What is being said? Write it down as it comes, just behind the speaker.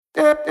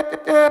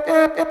Oh,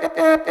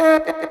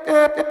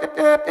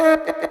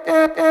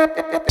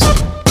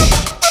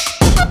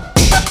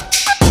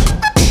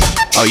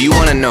 you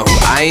wanna know who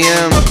I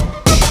am?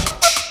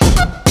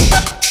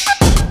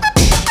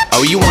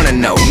 Oh, you wanna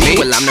know me?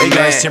 Well, I'm the Hey man.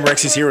 guys, Tim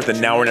Rex is here with the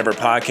Now or Never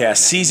podcast,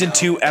 Season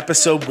 2,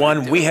 Episode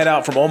 1. We head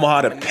out from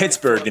Omaha to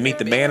Pittsburgh to meet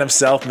the man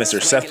himself,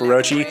 Mr. Seth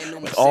Ferrocci,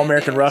 with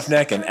All-American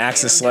Roughneck and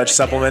Axis Sledge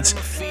supplements.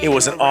 It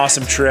was an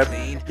awesome trip.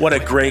 What a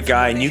great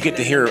guy, and you get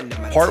to hear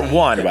part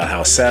 1 about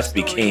how Seth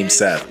became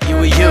Seth. You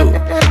are you,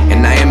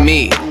 and I am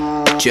me.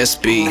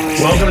 Just be.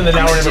 Welcome to the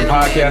Now or Never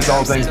podcast,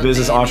 all things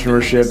business,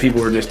 entrepreneurship.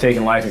 People who are just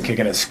taking life and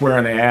kicking it square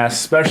in the ass.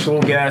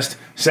 Special guest,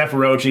 Seth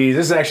Ferrocci.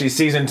 This is actually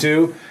Season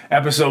 2,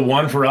 Episode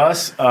 1 for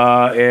us.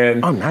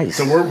 Nice.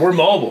 So we're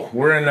mobile.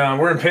 We're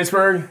in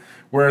Pittsburgh.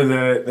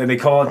 We're they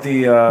call it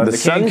the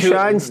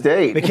Sunshine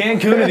State. the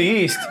Cancun of the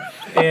East.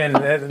 And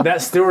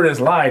that steward has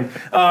lied.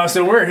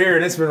 So we're here,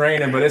 and it's been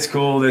raining, but it's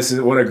cool. This is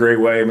what a great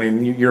way. I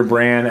mean, your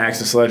brand,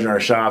 Axis Sledge, in our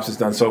shops has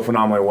done so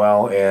phenomenally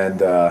well.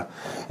 And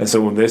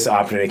so when this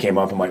opportunity came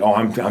up, I'm like,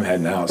 I'm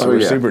heading out. So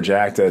we're super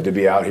jacked to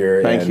be out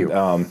here. Thank you.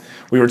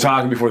 We were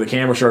talking before the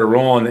camera started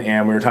rolling,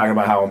 and we were talking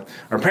about how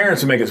our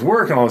parents would make us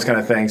work and all those kind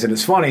of things. And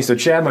it's funny. So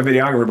Chad, my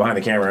videographer behind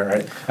the camera,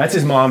 right? That's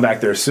his mom back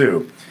there,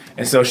 Sue.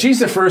 And so she's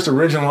the first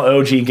original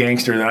OG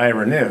gangster that I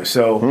ever knew.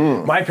 So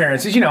my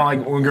parents, you know,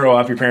 like when we grow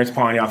up, your parents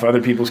pawning you off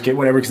other people's kids,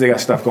 whatever, because they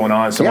got stuff going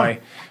on. So my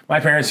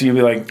parents, you'd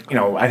be like, you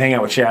know, I'd hang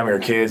out with Chad when we were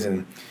kids,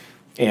 and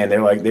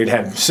they're like, they'd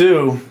have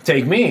Sue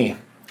take me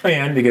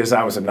in because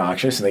I was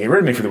obnoxious, and they get rid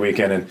of me for the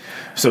weekend. And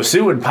so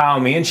Sue would pile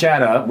me and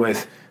Chad up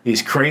with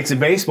these crates of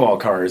baseball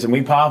cards, and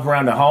we pop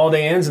around to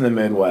Holiday Inns in the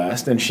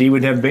Midwest, and she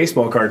would have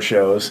baseball card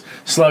shows,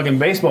 slugging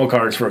baseball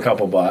cards for a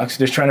couple bucks,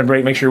 just trying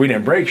to make sure we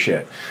didn't break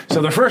shit.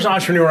 So the first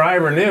entrepreneur I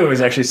ever knew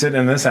is actually sitting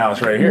in this house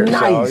right here.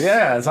 Nice. So,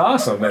 yeah, it's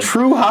awesome. And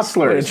True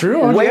hustlers.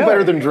 way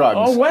better than drugs.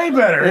 Oh, way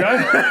better. Hey,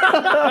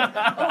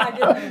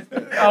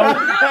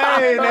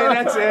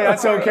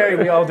 that's okay.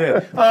 We all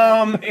did.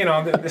 You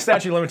know, the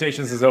statute of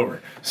limitations is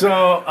over.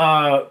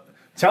 So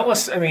tell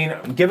us,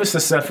 give us the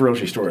Seth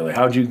Ferrocci story. Like,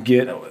 how'd you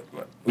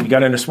you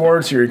got into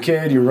sports, you're a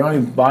kid, you're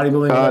running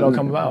bodybuilding, how did it all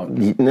come about?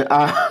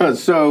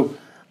 So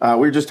we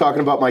were just talking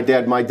about my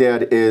dad. My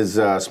dad is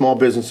a small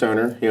business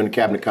owner. He owned a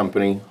cabinet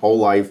company, whole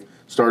life.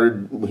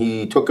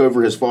 He took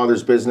over his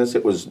father's business.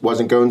 It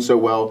wasn't going so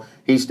well.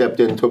 He stepped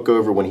in, took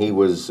over when he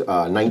was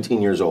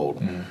 19 years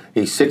old.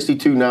 He's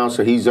 62 now,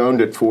 so he's owned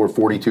it for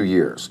 42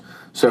 years.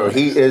 So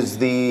he is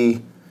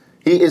the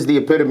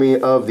epitome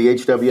of the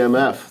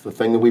HWMF, the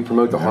thing that we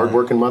promote, the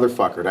hardworking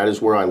motherfucker. That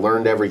is where I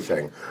learned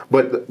everything.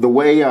 But the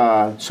way,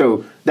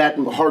 so that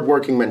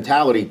hardworking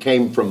mentality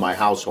came from my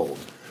household.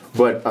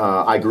 But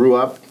I grew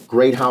up,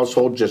 great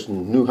household, just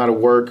knew how to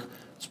work.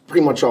 It's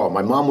pretty much all.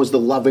 My mom was the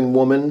loving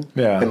woman,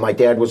 and my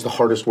dad was the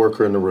hardest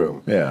worker in the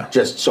room.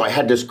 So I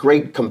had this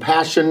great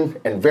compassion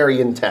and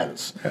very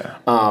intense.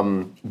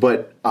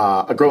 But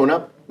growing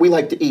up, we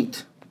like to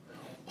eat.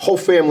 Whole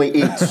family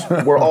eats.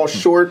 We're all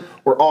short.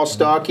 We're all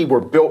stocky. We're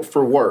built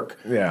for work.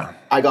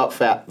 I got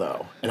fat,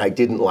 though, and I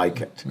didn't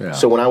like it.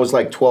 So when I was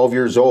like 12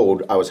 years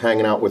old, I was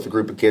hanging out with a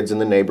group of kids in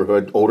the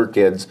neighborhood, older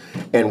kids,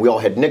 and we all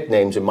had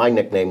nicknames, and my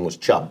nickname was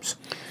Chubbs.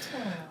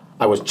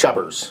 I was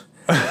Chubbers.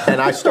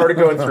 And I started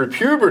going through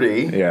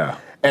puberty,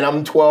 and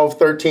I'm 12,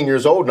 13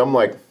 years old, and I'm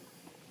like,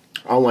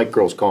 I don't like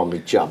girls calling me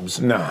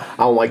Chubbs. No. I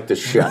don't like this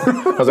shit.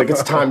 I was like,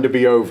 it's time to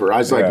be over. I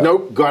was like,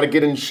 nope, got to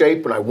get in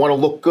shape, and I want to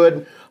look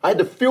good. I had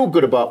to feel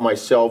good about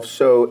myself.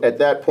 So at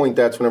that point,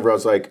 that's whenever I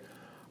was like,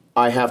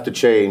 I have to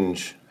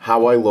change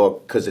how I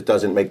look because it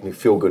doesn't make me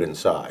feel good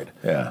inside.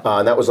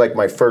 And that was like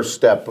my first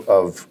step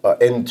of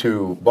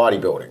into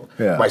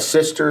bodybuilding. My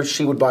sister,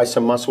 she would buy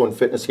some muscle and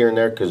fitness here and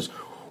there because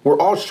we're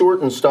all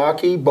short and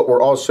stocky, but we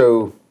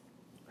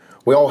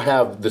all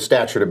have the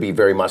stature to be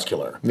very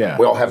muscular. We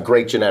all have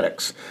great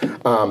genetics,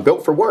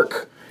 built for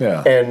work.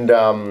 And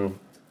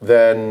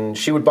then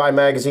she would buy a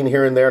magazine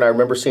here and there, and I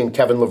remember seeing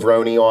Kevin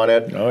Levrone on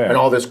it and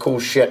all this cool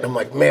shit. And I'm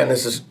like, man,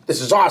 this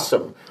is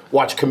awesome.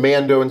 Watch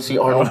Commando and see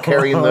Arnold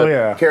carrying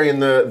the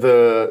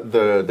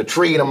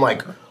tree, and I'm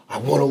like, I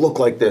want to look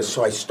like this.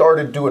 So I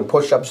started doing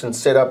push-ups and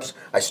sit-ups.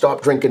 I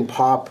stopped drinking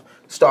pop.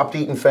 Stopped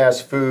eating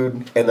fast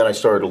food, and then I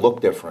started to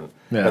look different.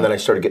 And then I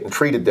started getting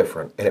treated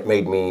different, and it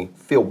made me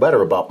feel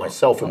better about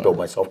myself and build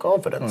my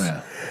self-confidence.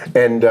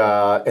 And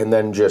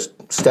then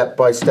just step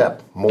by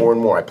step, more and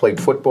more. I played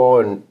football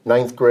in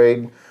 9th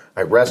grade.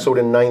 I wrestled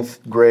in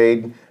 9th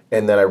grade,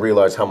 and then I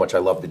realized how much I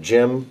loved the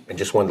gym and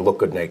just wanted to look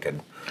good naked.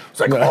 It's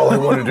like all I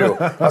wanted to do.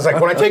 I was like,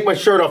 when I take my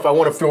shirt off, I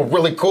want to feel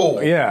really cool.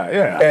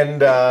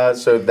 And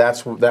so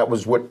that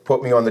was what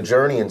put me on the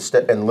journey,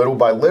 and little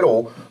by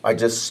little, I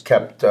just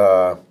kept...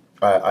 the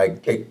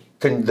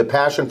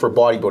passion for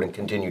bodybuilding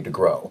continued to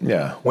grow.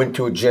 Went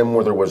to a gym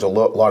where there was a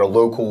lot of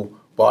local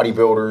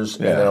bodybuilders,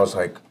 and then I was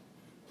like,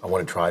 I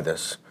want to try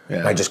this.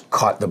 And I just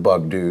caught the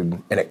bug, dude,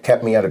 and it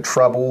kept me out of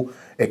trouble.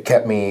 It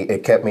kept me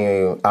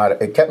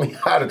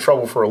out of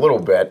trouble for a little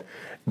bit,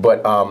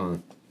 but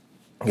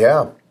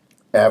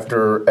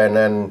and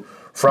then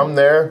from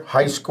there,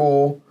 high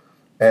school,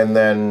 and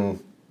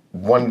then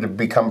wanted to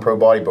become pro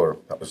bodybuilder.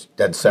 That was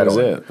dead set on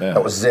it. Yeah.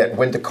 That was it.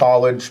 Went to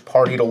college,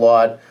 partied a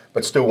lot,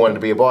 but still wanted to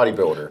be a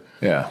bodybuilder.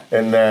 Yeah.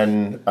 And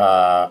then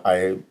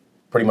I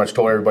pretty much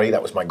told everybody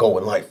that was my goal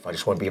in life. I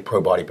just want to be a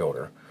pro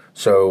bodybuilder.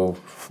 So,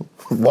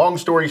 long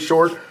story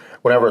short,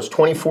 whenever I was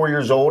 24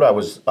 years old,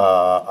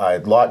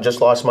 I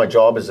just lost my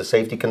job as a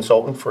safety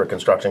consultant for a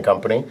construction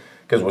company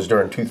because it was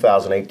during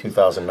 2008,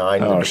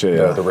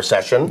 2009, the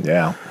recession.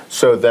 Yeah.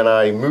 So then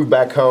I moved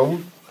back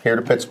home here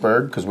to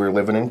Pittsburgh because we were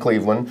living in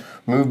Cleveland.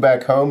 Moved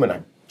back home and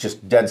I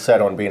just dead set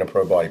on being a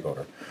pro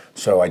bodybuilder.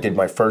 So I did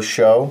my first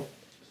show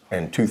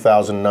in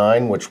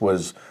 2009, which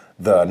was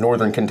the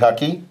Northern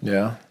Kentucky.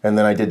 Yeah. And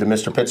then I did the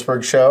Mr.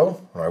 Pittsburgh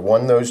show. I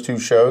won those 2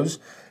 shows.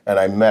 And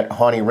I met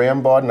Hani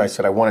Rambod and I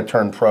said, I want to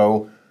turn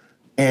pro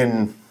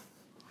in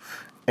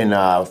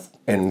Florida,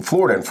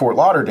 in Fort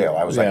Lauderdale.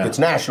 I was like, it's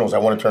nationals. I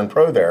want to turn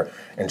pro there.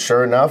 And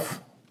sure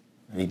enough,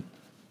 he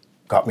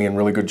got me in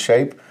really good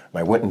shape.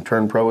 I went and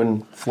turned pro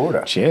in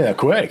Florida. Yeah, that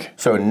quick.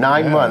 So in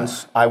 9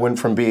 months, I went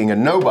from being a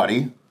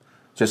nobody,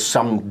 just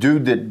some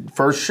dude that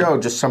first show,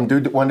 just some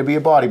dude that wanted to be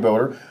a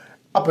bodybuilder.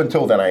 Up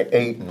until then, I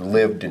ate and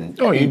lived and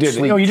you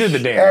did the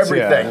dance,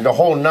 everything, the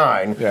whole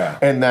 9. Yeah.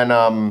 And then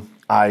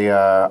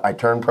I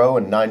turned pro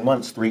in 9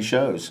 months, 3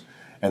 shows.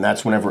 And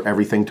that's whenever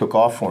everything took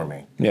off for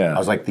me. Yeah. I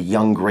was like the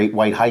young great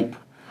white hype.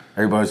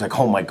 Everybody was like,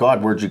 oh my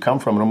God, where'd you come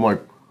from? And I'm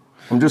like,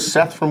 I'm just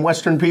Seth from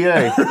Western PA.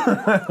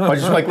 I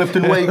just like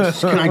lifting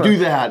weights. Can I do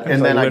that?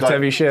 And then I lift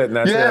heavy shit. And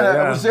that's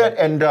that was it.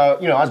 And I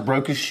was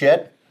broke as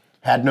shit,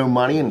 had no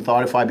money, and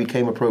thought if I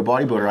became a pro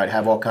bodybuilder, I'd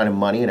have all kind of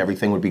money and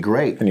everything would be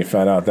great. And you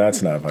found out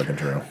that's not fucking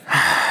true.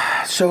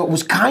 So it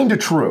was kind of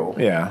true.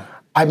 Yeah.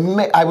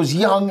 I was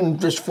young and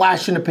just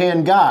flash in the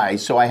pan guy,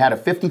 so I had a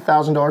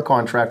 $50,000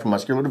 contract for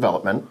Muscular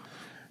Development.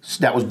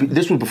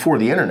 This was before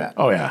the internet.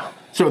 Oh yeah.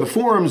 So the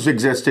forums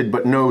existed,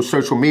 but no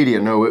social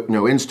media, no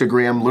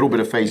Instagram, a little bit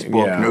of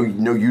Facebook,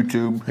 no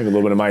YouTube. Maybe a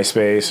little bit of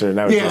MySpace, or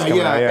now it's just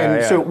coming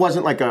out. So it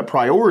wasn't like a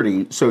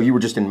priority. So you were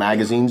just in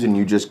magazines and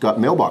you just got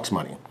mailbox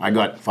money. I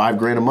got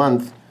 $5,000 a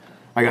month.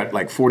 I got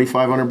like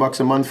 $4,500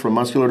 a month from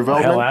Muscular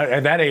Development. Hell,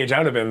 at that age, I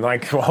would have been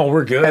like, "Well,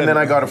 we're good." And then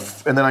I got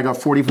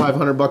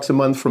 $4,500 a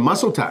month from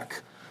Muscle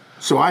Tech.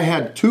 So I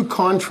had 2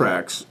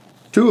 contracts,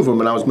 2 of them,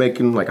 and I was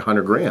making like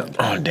 $100,000.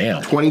 Oh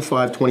damn!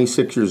 25,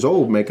 26 years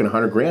old, making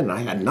 $100,000, and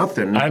I had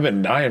nothing. I've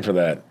been dying for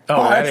that.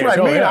 Oh, that's what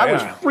I mean. I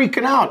was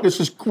freaking out. This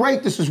is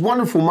great. This is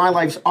wonderful. My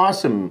life's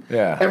awesome.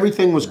 Yeah.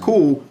 Everything was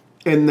cool,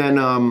 and then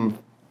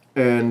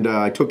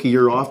I took a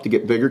year off to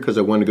get bigger because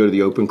I wanted to go to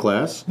the open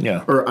class.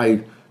 Yeah. Or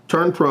I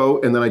turned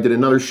pro, and then I did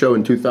another show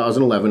in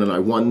 2011, and I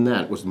won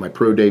that. It was my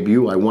pro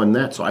debut. I won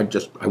that, so I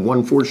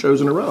won 4 shows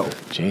in a row.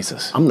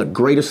 Jesus. I'm the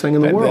greatest thing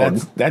in the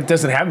world. That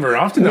doesn't happen very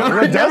often, though. No,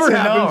 it doesn't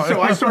happen.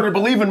 So I started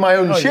believing my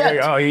own shit.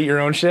 You eat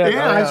your own shit?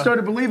 Yeah, I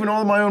started believing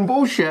all my own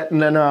bullshit,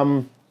 and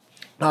then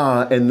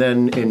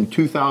in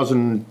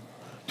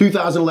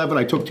 2011,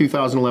 I took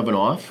 2011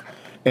 off,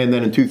 and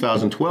then in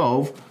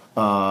 2012,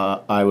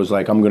 I was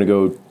like, I'm going to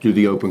go do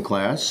the open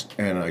class,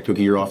 and I took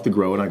a year off to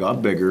grow, and I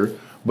got bigger.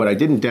 But I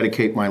didn't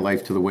dedicate my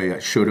life to the way I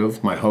should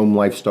have. My home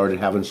life started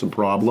having some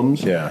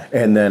problems. Yeah.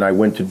 And then I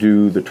went to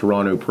do the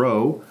Toronto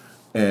Pro,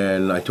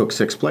 and I took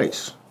 6th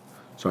place.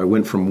 So I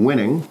went from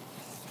winning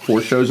 4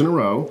 shows in a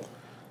row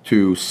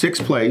to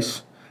 6th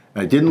place.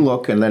 I didn't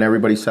look, and then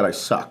everybody said I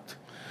sucked.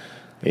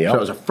 Yep. So it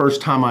was the first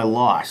time I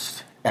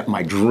lost at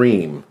my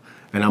dream.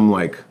 And I'm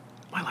like,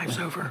 my life's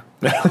over.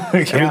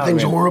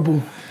 Everything's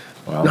horrible.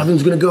 Wow.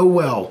 Nothing's going to go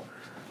well.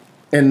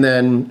 And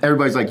then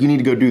everybody's like, you need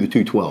to go do the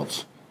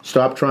 212s.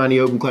 Stop trying the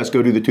open class,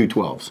 go do the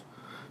 212s.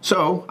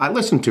 So I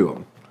listened to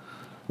them.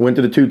 Went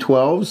to the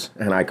 212s,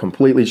 and I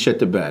completely shit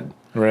the bed.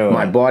 Really?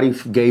 My body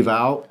gave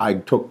out. I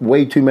took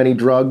way too many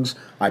drugs.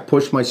 I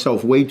pushed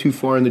myself way too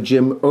far in the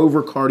gym,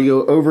 over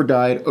cardio, over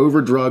diet,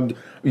 over drugged.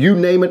 You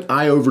name it,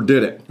 I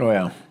overdid it. Oh,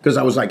 yeah. Because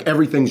I was like,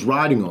 everything's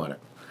riding on it.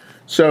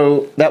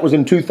 So that was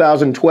in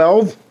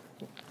 2012.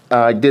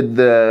 I did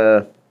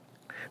it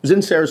was in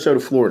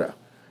Sarasota, Florida.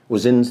 It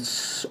was in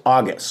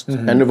August,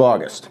 end of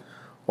August.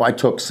 Well, I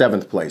took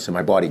 7th place and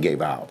my body gave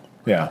out.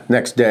 Yeah.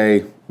 Next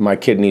day, my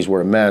kidneys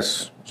were a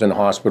mess. I was in the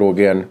hospital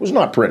again. It was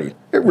not pretty.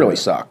 It really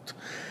sucked.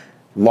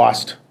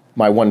 Lost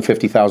my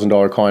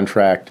 $150,000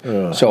 contract.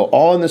 Ugh. So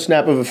all in the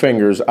snap of a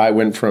fingers, I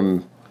went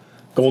from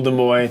golden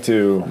boy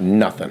to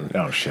nothing.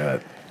 Oh,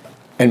 shit.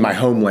 And my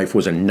home life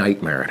was a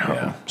nightmare at home.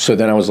 Yeah. So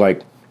then I was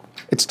like,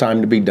 it's time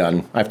to be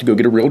done. I have to go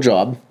get a real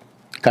job,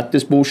 cut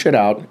this bullshit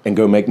out, and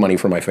go make money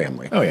for my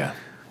family. Oh, yeah.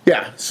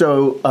 Yeah,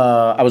 so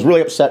I was really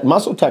upset.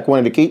 Muscle Tech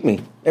wanted to keep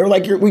me. They were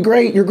like, you're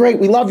great,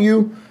 we love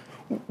you.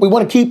 We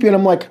want to keep you. And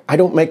I'm like, I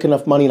don't make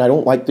enough money and I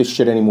don't like this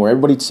shit anymore.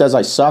 Everybody says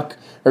I suck.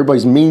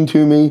 Everybody's mean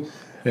to me.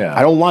 Yeah.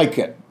 I don't like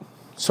it.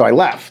 So I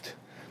left.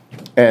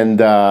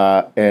 And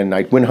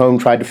I went home,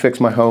 tried to fix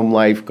my home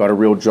life, got a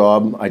real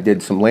job. I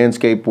did some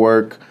landscape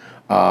work.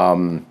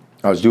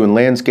 I was doing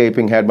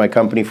landscaping, had my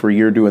company for a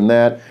year doing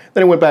that.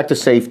 Then I went back to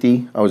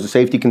safety. I was a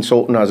safety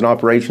consultant. I was an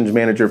operations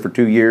manager for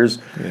 2 years.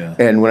 Yeah.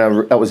 And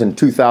that was in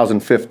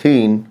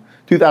 2014,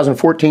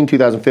 2015,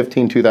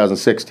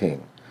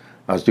 2016.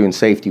 I was doing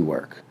safety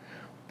work.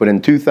 But in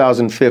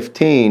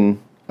 2015,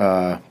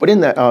 but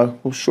in that,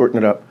 we'll shorten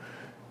it up.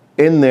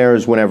 In there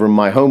is whenever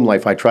my home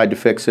life, I tried to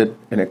fix it,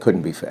 and it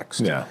couldn't be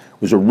fixed. Yeah.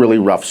 It was a really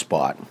rough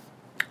spot.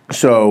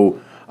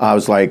 So I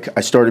was like,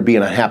 I started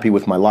being unhappy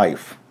with my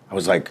life. I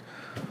was like,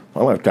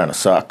 my life kind of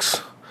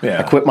sucks.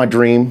 Yeah. I quit my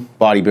dream,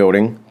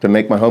 bodybuilding, to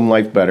make my home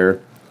life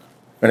better,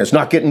 and it's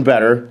not getting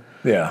better.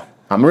 Yeah.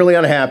 I'm really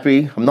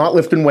unhappy. I'm not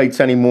lifting weights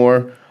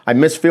anymore. I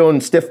miss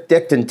feeling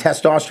stiff-dicked and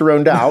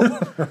testosteroned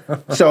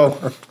out.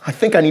 So I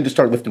think I need to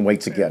start lifting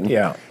weights again.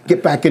 Yeah.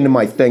 Get back into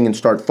my thing and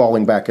start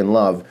falling back in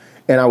love.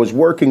 And I was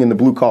working in the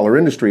blue-collar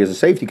industry as a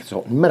safety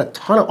consultant. Met a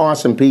ton of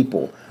awesome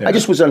people. Yeah. I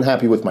just was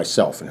unhappy with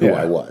myself and who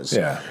I was.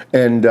 Yeah.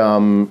 And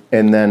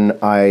then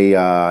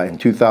I, in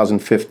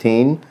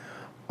 2015,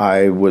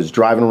 I was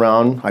driving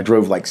around. I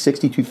drove like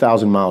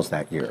 62,000 miles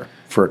that year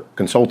for a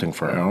consulting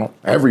firm,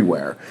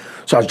 everywhere.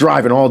 So I was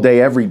driving all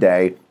day, every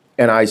day,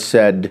 and I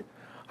said,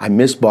 I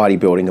miss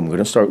bodybuilding. I'm going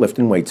to start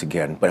lifting weights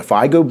again. But if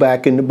I go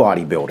back into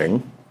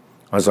bodybuilding,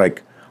 I was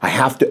like, I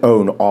have to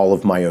own all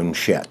of my own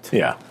shit.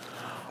 Yeah.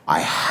 I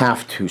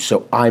have to,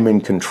 so I'm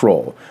in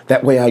control.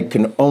 That way I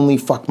can only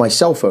fuck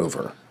myself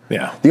over.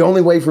 Yeah. The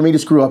only way for me to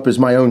screw up is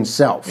my own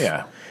self.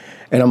 Yeah.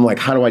 And I'm like,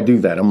 how do I do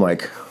that? I'm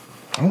like,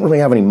 I don't really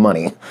have any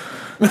money.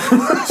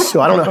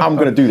 So I don't know how I'm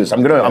going to do this.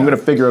 I'm gonna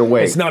figure a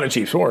way. It's not a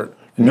cheap sport.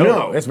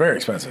 No. It's very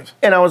expensive.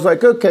 And I was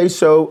like, okay,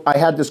 so I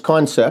had this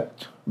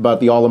concept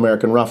about the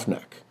All-American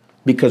Roughneck.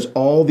 Because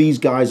all these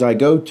guys I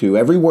go to,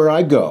 everywhere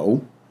I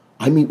go,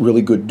 I meet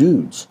really good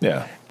dudes.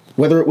 Yeah.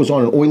 Whether it was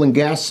on an oil and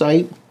gas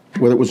site,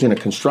 whether it was in a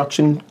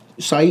construction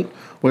site,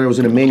 whether it was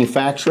in a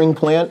manufacturing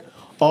plant,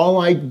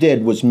 all I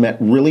did was met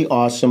really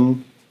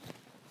awesome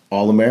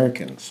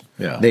All-Americans.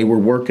 Yeah. They were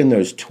working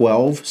those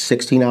 12,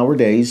 16-hour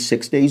days,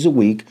 6 days a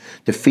week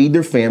to feed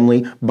their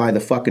family, buy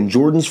the fucking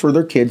Jordans for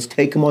their kids,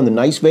 take them on the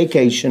nice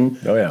vacation,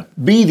 Oh, yeah.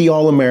 be the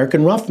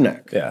All-American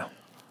Roughneck. Yeah.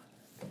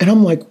 And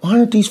I'm like, why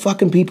aren't these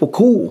fucking people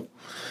cool?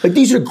 Like,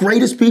 these are the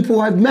greatest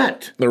people I've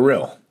met. They're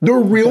real. They're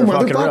real They're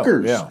fucking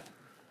motherfuckers. real. Yeah.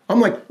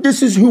 I'm like,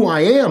 this is who I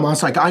am. I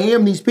was like, I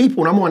am these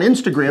people. And I'm on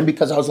Instagram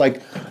because I was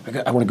like,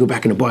 I want to go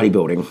back into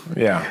bodybuilding.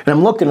 Yeah. And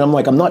I'm looking, and I'm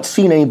like, I'm not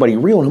seeing anybody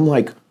real. And I'm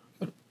like,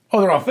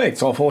 Oh, they're all fake.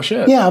 It's all full of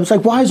shit. yeah. I was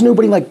like, why is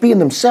nobody like being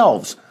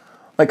themselves?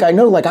 Like, I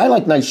know, like, I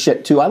like nice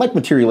shit too. I like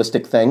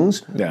materialistic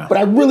things. Yeah. But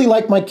I really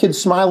like my kids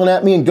smiling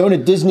at me and going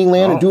to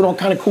Disneyland and doing all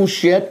kind of cool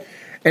shit.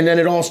 And then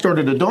it all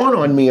started to dawn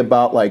on me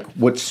about like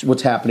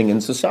what's happening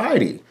in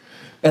society.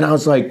 And I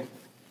was like,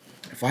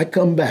 if I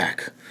come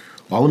back,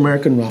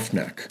 All-American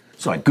Roughneck.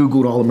 So I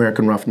Googled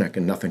All-American Roughneck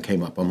and nothing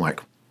came up. I'm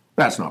like,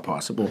 that's not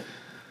possible.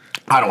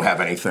 I don't have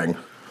anything.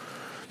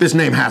 This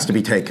name has to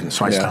be taken.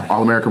 So I started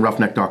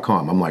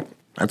allamericanroughneck.com. I'm like,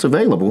 that's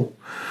available.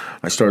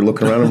 I started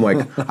looking around. I'm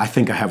like, I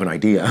think I have an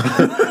idea.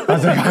 I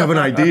think I have an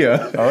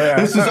idea. Oh, yeah.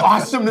 This is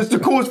awesome. This is the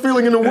coolest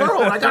feeling in the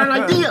world. I got an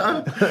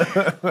idea.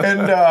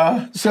 And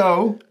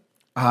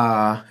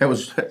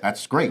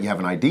that's great. You have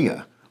an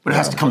idea. But it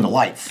has to come to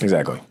life.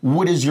 Exactly.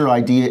 What is your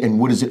idea and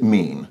what does it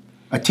mean?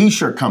 A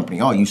t-shirt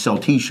company. Oh, you sell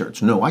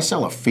t-shirts. No, I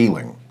sell a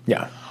feeling.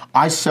 Yeah.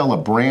 I sell a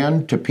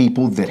brand to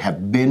people that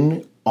have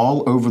been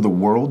all over the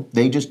world.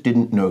 They just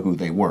didn't know who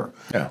they were.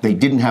 Yeah. They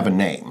didn't have a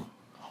name.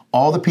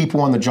 All the people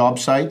on the job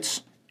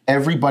sites,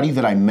 everybody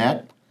that I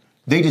met,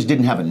 they just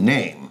didn't have a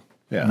name.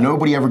 Yeah.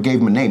 Nobody ever gave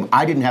them a name.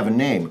 I didn't have a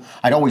name.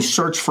 I'd always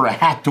search for a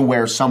hat to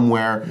wear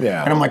somewhere.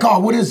 Yeah. And I'm like, oh,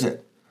 what is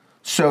it?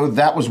 So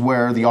that was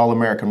where the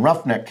All-American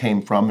Roughneck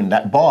came from. And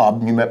that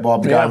Bob, you met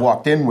Bob, the guy I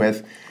walked in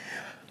with.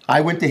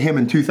 I went to him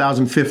in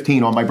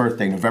 2015 on my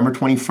birthday, November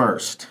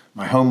 21st.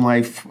 My home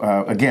life,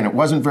 again, it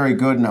wasn't very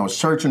good, and I was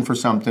searching for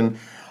something.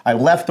 I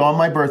left on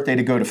my birthday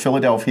to go to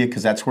Philadelphia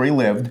because that's where he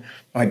lived.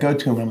 I go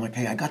to him, and I'm like,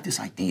 hey, I got this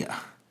idea.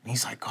 And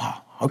he's like,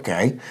 oh,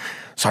 okay.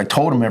 So I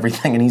told him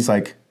everything, and he's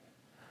like,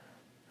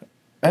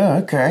 oh,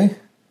 okay.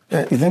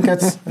 You think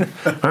that's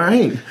all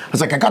right? I was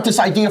like, I got this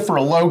idea for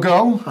a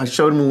logo. I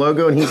showed him the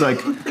logo, and he's like,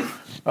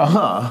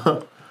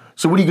 uh-huh.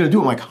 So what are you going to do?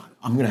 I'm like,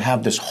 I'm going to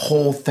have this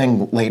whole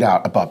thing laid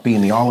out about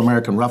being the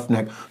All-American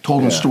Roughneck,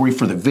 told him a story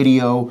for the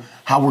video,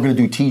 how we're going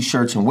to do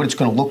T-shirts and what it's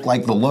going to look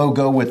like, the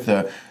logo with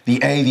the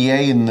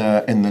A in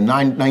the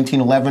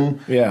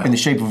 1911 in the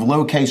shape of a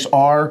lowercase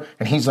R.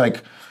 And he's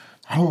like,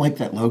 I don't like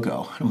that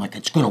logo. I'm like,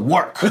 it's going to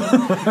work.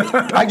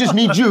 I just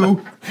need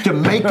you to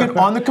make it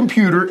on the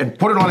computer and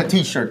put it on a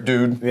T-shirt,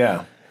 dude.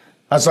 Yeah.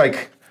 I was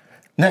like,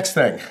 next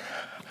thing,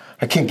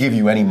 I can't give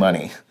you any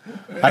money.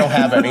 I don't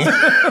have any.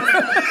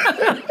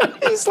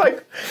 He's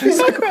like,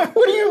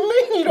 what do you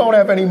mean you don't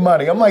have any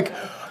money? I'm like,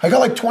 I got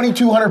like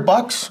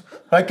 $2,200.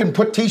 I can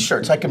put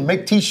T-shirts. I can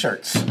make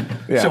T-shirts.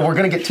 Yeah. So we're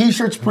going to get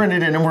T-shirts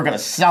printed and then we're going to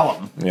sell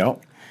them.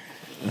 Yep.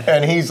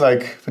 And he's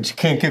like, but you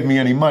can't give me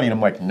any money. And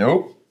I'm like,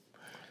 nope.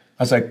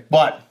 I was like,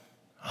 but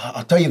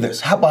I'll tell you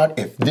this. How about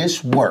if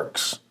this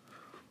works,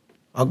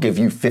 I'll give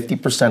you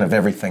 50% of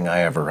everything I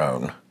ever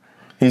own.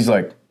 He's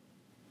like,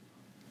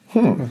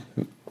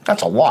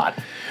 that's a lot.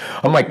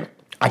 I'm like,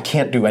 I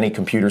can't do any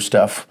computer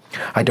stuff.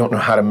 I don't know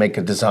how to make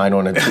a design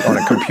on a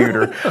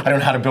computer. I don't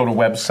know how to build a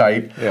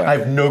website. Yeah. I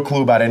have no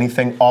clue about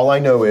anything. All I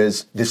know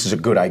is this is a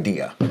good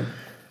idea.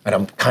 and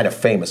I'm kind of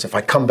famous. If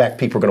I come back,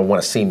 people are going to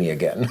want to see me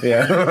again.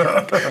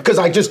 Yeah. Because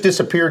I just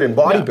disappeared in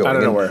bodybuilding. out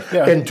of nowhere.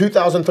 Yeah. In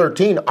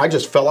 2013, I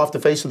just fell off the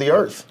face of the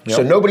earth. Yep.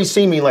 So nobody's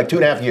seen me in like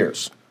 2.5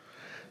 years.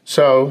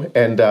 So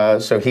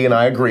he and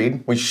I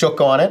agreed. We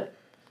shook on it,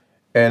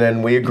 and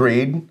then we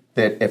agreed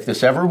that if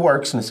this ever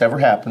works and this ever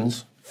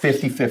happens,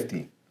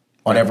 50-50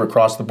 on ever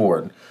across the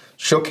board.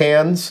 Shook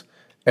hands,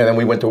 and then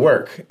we went to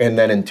work. And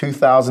then in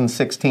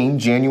 2016,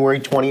 January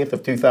 20th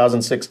of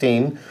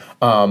 2016,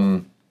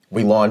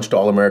 we launched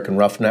All American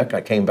Roughneck.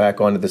 I came back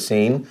onto the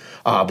scene.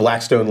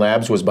 Blackstone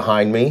Labs was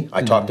behind me.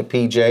 I talked to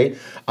PJ.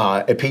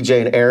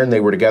 PJ and Aaron, they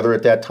were together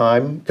at that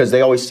time because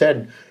they always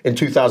said in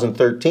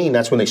 2013,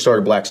 that's when they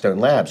started Blackstone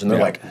Labs. And they're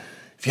like,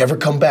 if you ever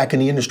come back in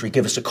the industry,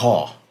 give us a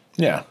call.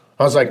 Yeah.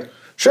 I was like,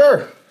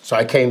 sure. So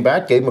I came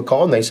back, gave them a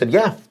call, and they said,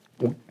 yeah,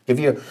 we'll give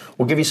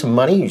you some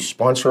money. You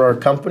sponsor our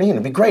company, and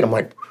it'd be great. I'm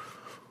like,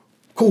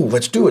 cool,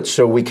 let's do it.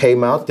 So we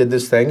came out, did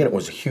this thing, and it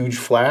was a huge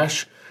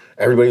flash.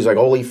 Everybody's like,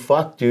 holy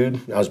fuck,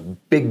 dude. I was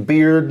big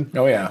beard.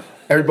 Oh, yeah.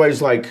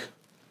 Everybody's like,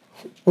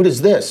 what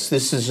is this?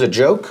 This is a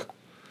joke?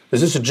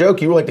 Is this a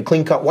joke? You were like the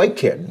clean-cut white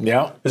kid.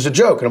 Yeah. This is a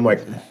joke. And I'm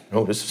like,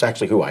 no, this is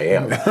actually who I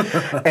am.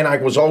 And I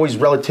was always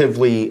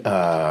relatively,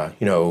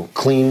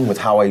 clean with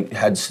how I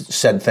had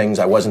said things.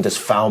 I wasn't this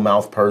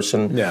foul-mouthed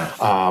person. Yeah.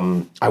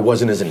 I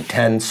wasn't as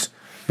intense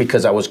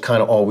because I was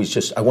kind of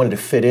always I wanted to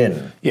fit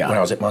in when I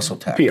was at Muscle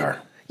Tech. PR.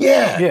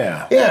 Yeah.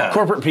 Yeah. Yeah.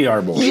 Corporate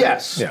PR bullshit.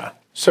 Yes. Yeah.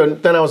 So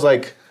then I was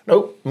like,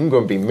 nope, I'm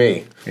going to be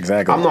me.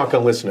 Exactly. I'm not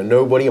going to listen to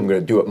nobody. I'm going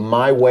to do it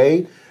my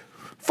way.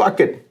 Fuck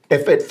it.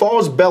 If it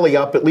falls belly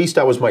up, at least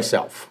I was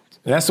myself.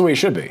 And that's the way it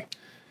should be.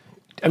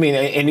 I mean,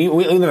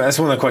 that's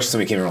one of the questions that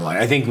we came in online.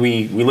 I think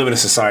we live in a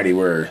society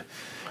where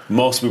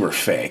most people are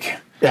fake.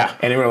 Yeah.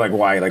 And they were like,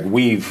 why? Like,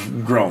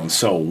 we've grown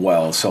so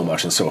well, so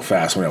much, and so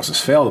fast. When else has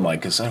failed? I'm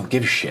like, because I don't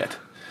give a shit.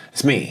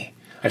 It's me.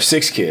 I have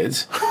 6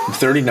 kids. I'm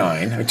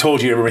 39. I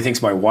told you everybody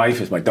thinks my wife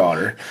is my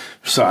daughter.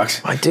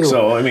 Sucks. I do.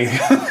 So, I mean,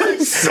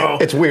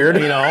 it's weird.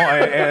 You know,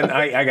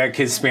 I got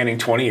kids spanning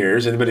 20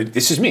 years, but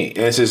this is me.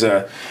 This is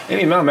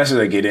any amount of messages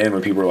I get in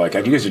when people are like,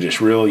 you guys are just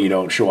real, you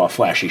don't show off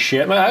flashy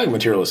shit. I like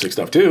materialistic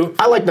stuff too.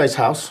 I like nice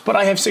house. But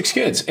I have 6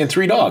 kids and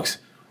 3 dogs.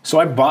 So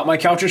I bought my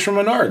couches from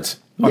Menards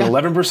on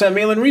 11%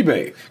 mail-in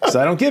rebate because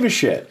I don't give a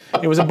shit.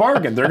 It was a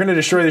bargain. They're going to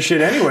destroy the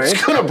shit anyway.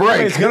 It's going to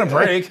break. It's going to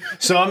break.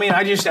 So, I mean,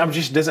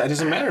 it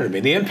doesn't matter to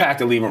me. The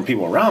impact I leave on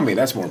people around me,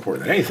 that's more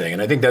important than anything.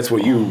 And I think that's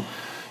what you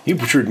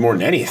portrayed more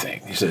than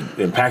anything. You said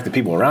impact the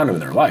people around them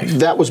in their life.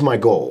 That was my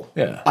goal.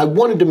 Yeah. I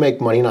wanted to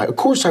make money, and of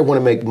course I want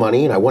to make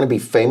money, and I want to be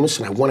famous,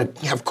 and I want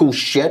to have cool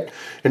shit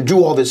and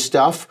do all this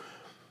stuff.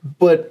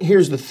 But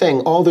here's the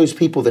thing. All those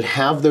people that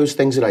have those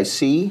things that I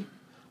see,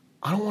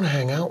 I don't want to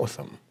hang out with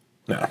them.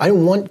 No. I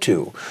don't want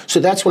to. So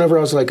that's whenever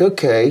I was like,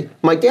 okay,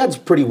 my dad's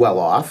pretty well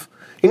off.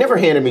 He never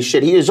handed me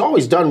shit. He has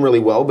always done really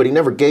well, but he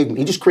never gave me,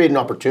 he just created an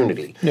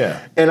opportunity.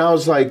 Yeah. And I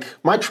was like,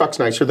 my truck's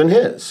nicer than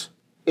his.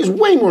 He has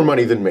way more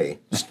money than me.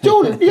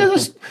 Still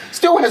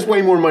has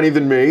way more money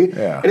than me.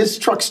 Yeah. And his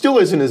truck still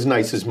isn't as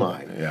nice as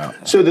mine. Yeah.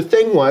 So the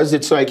thing was,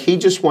 it's like he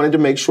just wanted to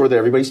make sure that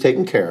everybody's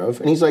taken care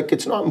of. And he's like,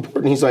 it's not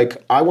important. He's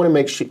like, I want to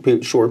make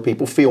sure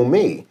people feel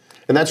me.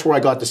 And that's where I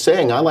got to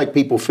saying, I like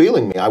people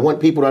feeling me. I want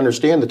people to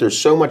understand that there's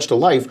so much to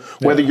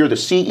life, whether you're the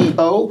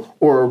CEO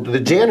or the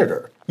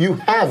janitor. You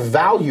have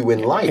value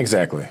in life.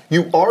 Exactly.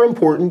 You are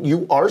important.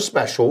 You are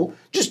special.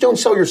 Just don't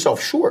sell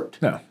yourself short.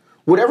 No.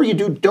 Whatever you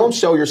do, don't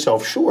sell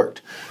yourself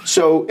short.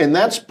 So, and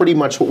that's pretty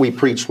much what we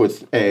preach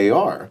with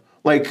AAR.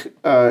 Like,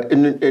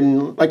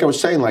 and like I was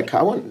saying, like,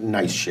 I want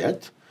nice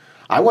shit.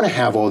 I want to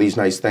have all these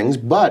nice things,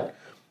 but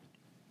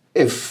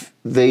if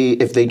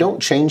they don't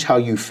change how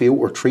you feel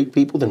or treat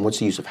people, then what's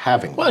the use of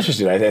having them? Well, that's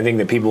just it. I think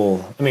that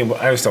people, I mean,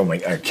 I always tell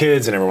my our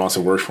kids and everyone else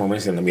that works for me,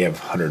 and then we have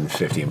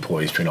 150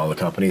 employees between all the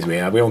companies we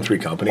have. We own 3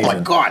 companies. Oh my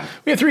God.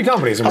 We have 3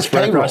 companies, and we're That's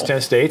spread across payroll.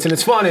 10 states, and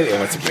it's fun.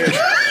 It's a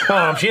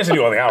bitch. She has to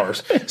do all the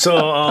hours.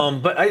 So,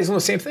 but I just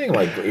want the same thing.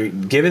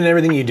 Like, given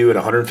everything you do at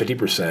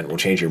 150% will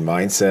change your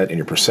mindset and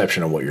your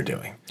perception of what you're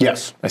doing.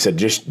 Yes. I said,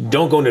 just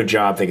don't go into a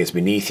job, think it's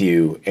beneath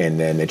you, and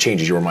then it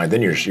changes your mind.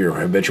 Then you're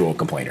a habitual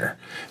complainer,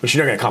 but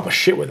you're not going to accomplish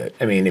shit with it.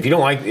 I mean, if you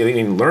don't like,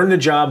 learn the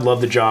job, love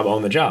the job,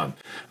 own the job.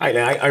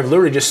 I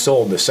literally just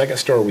sold the second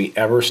store we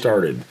ever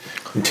started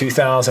in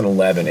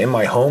 2011 in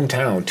my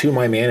hometown to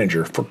my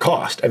manager for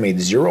cost. I made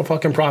 0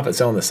 fucking profit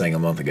selling this thing a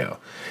month ago.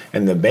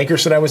 And the banker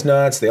said I was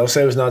nuts. They all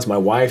said I was nuts. My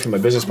wife and my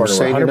business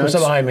partner were 100%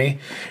 behind me.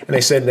 And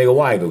they go,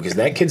 why? I go, because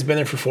that kid's been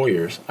there for 4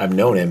 years. I've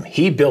known him.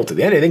 He built it.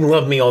 They can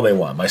love me all they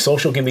want. My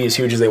social can be as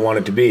huge as they want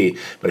it to be.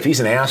 But if he's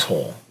an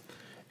asshole,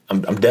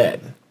 I'm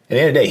dead. At the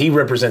end of the day, he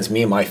represents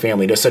me and my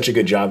family. He does such a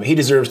good job. He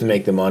deserves to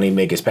make the money,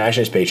 make his passion,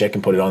 his paycheck,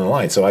 and put it on the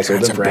line. So I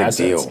sold him for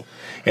assets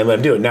and let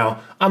him do it. Now,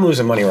 I'm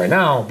losing money right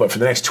now, but for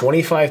the next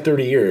 25,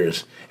 30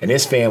 years, and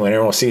his family and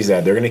everyone sees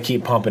that, they're going to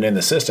keep pumping in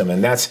the system.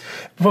 And that's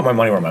put my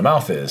money where my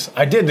mouth is.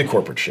 I did the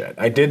corporate shit.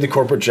 I did the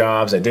corporate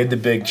jobs. I did the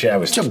big chat.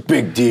 It's a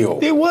big deal.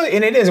 It was,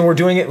 and it is. And we're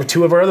doing it with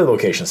 2 of our other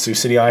locations, Sioux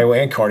City, Iowa,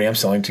 and Kearney. I'm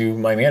selling to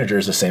my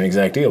managers the same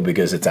exact deal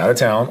because it's out of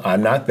town.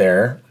 I'm not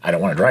there. I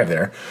don't want to drive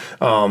there,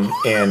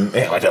 and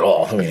like at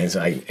all. I mean,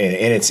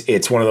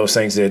 it's one of those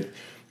things that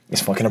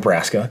it's fucking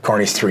Nebraska.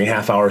 Kearney's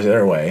 3.5 hours the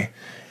other way.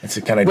 It's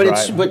a kind of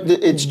drive. But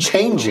it's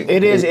changing.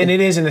 It is, and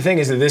the thing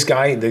is that this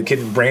guy, the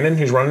kid Brandon,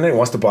 who's running it,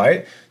 wants to buy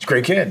it. He's a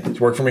great kid.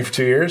 He's worked for me for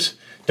 2 years.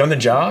 Done the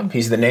job.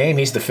 He's the name.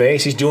 He's the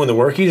face. He's doing the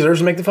work. He deserves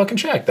to make the fucking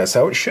check. That's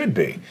how it should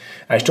be.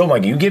 I just told him,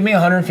 like, you give me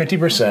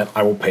 150%,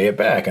 I will pay it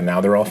back. And now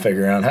they're all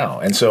figuring out how.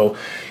 And so,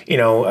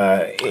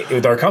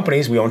 with our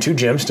companies, we own 2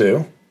 gyms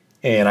too.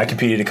 And I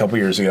competed a couple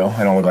years ago.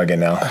 I don't look like it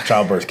now.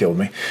 Childbirth killed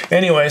me.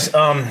 Anyways,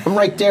 I'm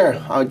right there.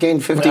 I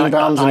gained 15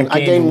 pounds. And I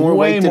gained more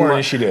weight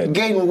than she did.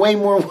 Gained way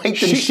more weight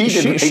than she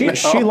did.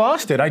 She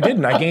lost it. I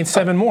didn't. I gained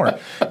 7 more.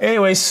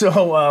 Anyway,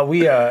 so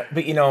we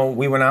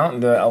went out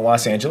into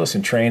Los Angeles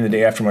and trained the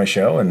day after my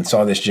show and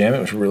saw this gym. It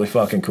was really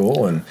fucking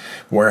cool and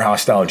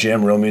warehouse style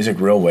gym, real music,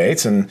 real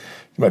weights. And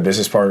my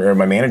business partner,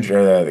 my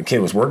manager, the kid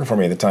was working for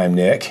me at the time,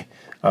 Nick.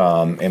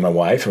 And my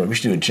wife, we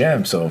should do a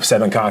gym. So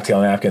 7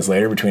 cocktail napkins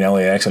later between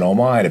LAX and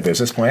Omaha, I had a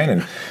business plan.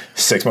 And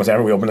 6 months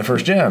after, we opened the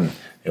first gym.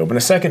 They opened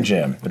a second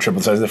gym, the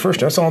triple size of the first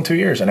gym. That's all in 2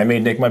 years. And I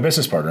made Nick my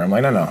business partner. I'm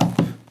like, no.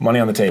 Money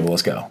on the table.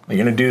 Let's go.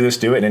 You're going to do this,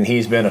 do it. And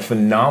he's been a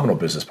phenomenal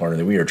business partner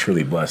that we are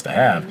truly blessed to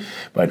have.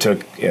 But I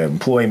took an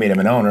employee, made him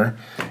an owner,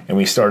 and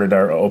we started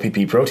our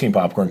OPP protein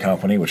popcorn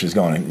company, which is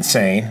going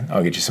insane.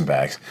 I'll get you some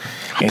bags.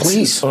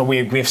 Please. Well,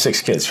 we have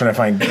 6 kids. Trying to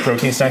find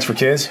protein snacks for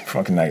kids.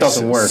 Fucking nice.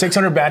 Doesn't work.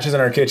 600 batches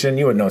in our kitchen.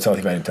 You wouldn't know it's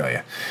healthy if I didn't tell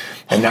you.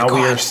 And now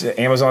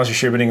Amazon's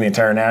distributing the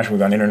entire national. We've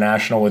gone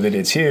international with it.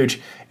 It's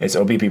huge. It's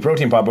OPP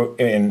protein pop.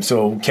 And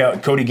so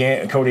Cody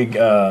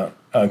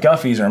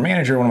Guffey's our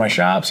manager, one of my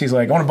shops. He's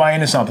like, I want to buy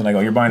into something. I go,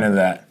 you're buying into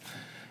that.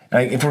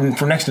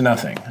 For next to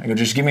nothing. I go,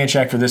 just give me a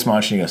check for this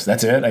much. And he goes,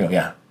 that's it? I go,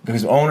 yeah.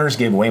 Because owners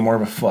give way more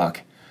of a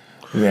fuck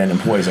than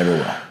employees ever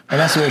will. And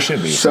that's the way it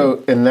should be.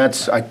 So, and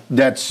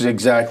that's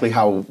exactly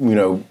how,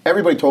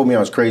 everybody told me I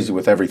was crazy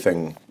with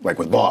everything, like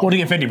with Bob. Well, to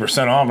get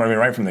 50% off, I mean,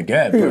 right from the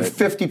get.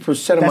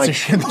 50%. I'm like,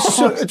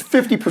 it's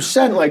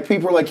 50%. Like,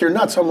 people are like, you're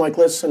nuts. I'm like,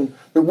 listen,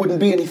 there wouldn't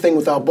be anything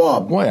without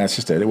Bob. Well, that's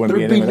just it. There wouldn't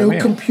There'd be be no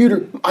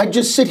computer. I'd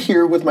just sit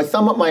here with my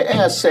thumb up my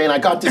ass saying, I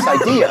got this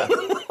idea.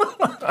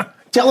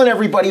 Telling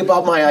everybody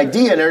about my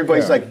idea, and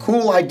everybody's like,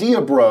 cool idea,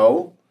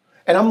 bro.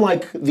 And I'm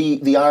like,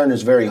 the iron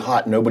is very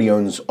hot. Nobody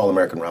owns All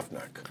American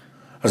Roughneck.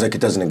 I was like,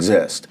 it doesn't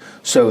exist.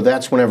 So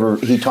that's whenever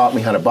he taught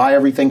me how to buy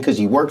everything, because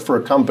he worked for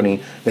a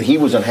company that he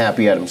was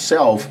unhappy at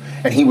himself,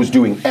 and he was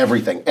doing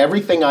everything.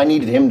 Everything I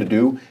needed him to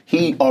do,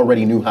 he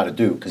already knew how to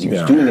do, because he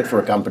was doing it for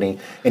a company,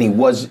 and he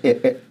was,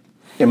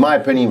 in my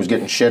opinion, he was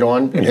getting shit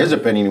on. In his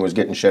opinion, he was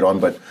getting shit on,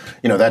 but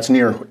that's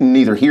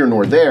neither here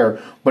nor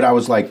there. But I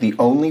was like, the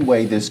only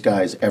way this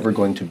guy's ever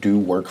going to do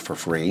work for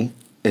free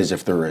is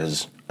if there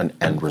is an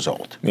end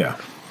result. Yeah.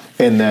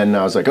 And then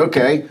I was like,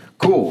 okay,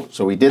 cool.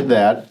 So we did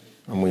that.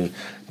 And we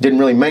didn't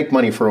really make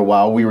money for a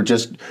while. We were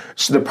just,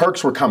 so the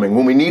perks were coming.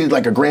 When we needed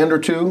like $1,000 or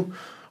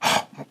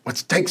 $2,000,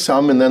 let's take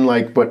some. And then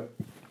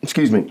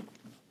excuse me,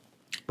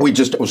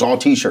 it was all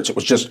t-shirts. It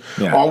was just,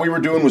 all we were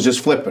doing was just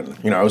flipping,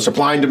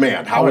 supply and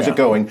demand. How was it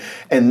going?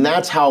 And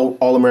that's how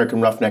All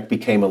American Roughneck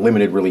became a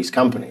limited release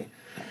company.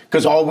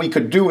 Because all we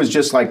could do is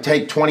just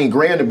take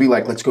 $20,000 and be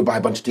like, let's go buy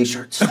a bunch of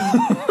t-shirts.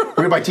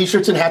 We're gonna buy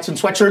t-shirts and hats and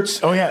sweatshirts.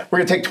 Oh yeah. We're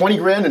gonna take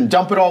 $20,000 and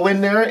dump it all in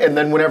there, and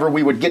then whenever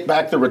we would get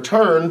back the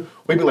return,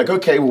 we'd be like,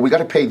 okay, well, we got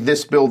to pay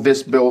this bill.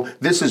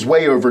 This is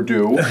way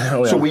overdue.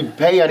 Oh, yeah. So we'd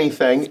pay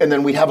anything, and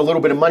then we'd have a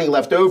little bit of money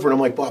left over. And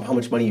I'm like, Bob, how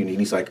much money you need?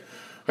 He's like,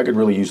 I could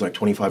really use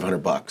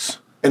 $2,500.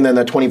 And then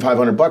that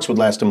 $2,500 would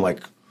last him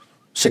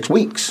 6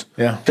 weeks.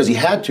 Yeah. Because he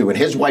had to, and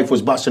his wife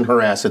was busting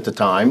her ass at the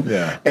time.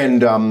 Yeah.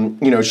 And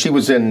she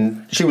was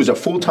a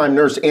full-time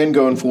nurse and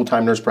going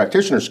full-time nurse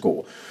practitioner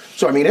school.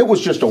 So I mean, it was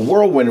just a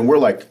whirlwind, and we're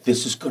like,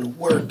 this is gonna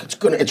work.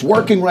 It's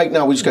working right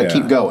now. We just gotta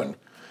keep going.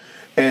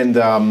 And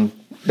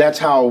that's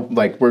how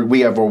we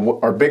have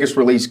our biggest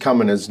release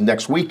coming is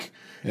next week,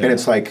 and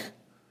it's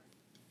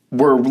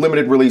we're a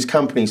limited release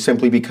company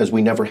simply because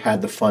we never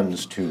had the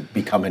funds to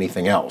become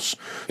anything else.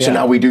 So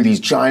now we do these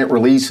giant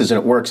releases and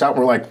it works out.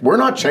 We're like, we're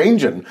not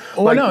changing.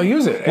 Well, no,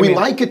 use it. We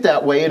like it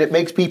that way, and it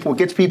gets people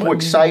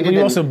excited.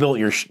 You also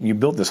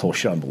built this whole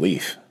show on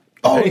belief.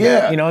 Oh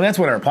yeah, that's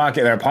what our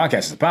podcast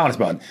is about. It's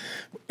about.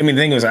 I mean,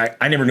 the thing was,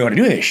 I never knew how to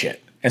do this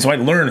shit. And so I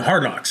learned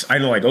Hard Knocks. I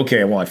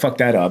I fucked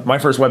that up. My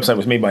first website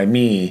was made by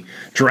me,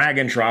 drag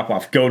and drop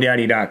off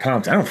GoDaddy.com.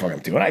 I don't fucking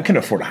do it. I couldn't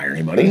afford to hire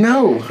anybody.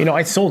 No.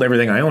 I sold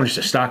everything I owned just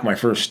to stock my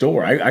first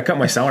store. I cut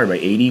my salary by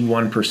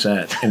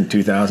 81% in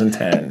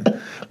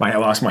 2010. I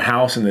lost my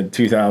house in the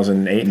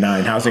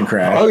 2008-9 housing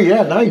crash. Oh,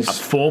 yeah, nice.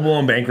 A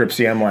full-blown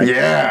bankruptcy. I'm like,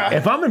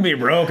 if I'm going to be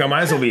broke, I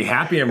might as well be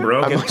happy and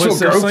broke and put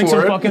some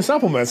fucking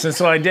supplements. And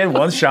so I did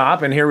one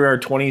shop, and here we are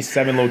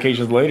 27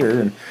 locations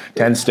later in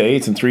 10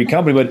 states and 3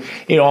 companies. But,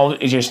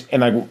 it's just,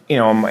 and I'm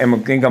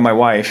thinking of my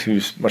wife,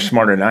 who's much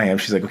smarter than I am.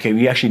 She's like, okay,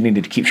 we actually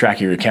needed to keep track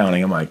of your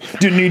accounting. I'm like,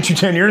 didn't need you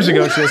 10 years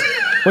ago. She says,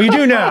 well, you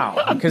do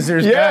now, because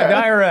there's the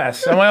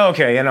IRS. I'm like,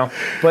 okay,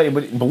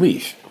 but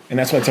belief. And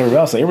that's what I tell everybody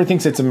else. Everyone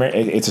thinks it's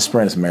a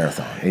sprint, it's a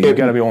marathon. You've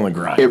got to be on the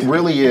grind. It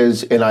really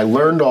is. And I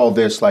learned all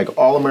this,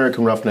 All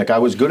American Roughneck. I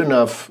was good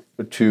enough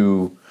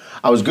to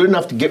I was good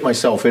enough to get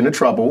myself into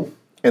trouble,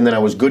 and then I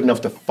was good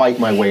enough to fight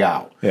my way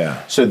out.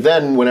 Yeah. So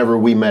then whenever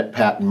we met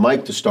Pat and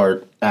Mike to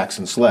start Axe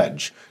and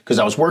Sledge, because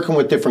I was working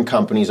with different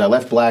companies, I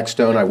left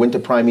Blackstone, I went to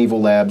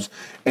Primeval Labs,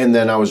 and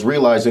then I was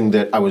realizing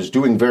that I was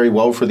doing very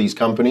well for these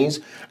companies,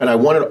 and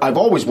I've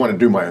always wanted to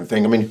do my own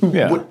thing. I mean,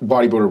 what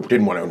bodybuilder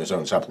didn't want to own his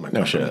own supplement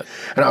company? shit.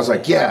 And I was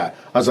like,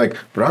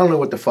 but I don't know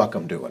what the fuck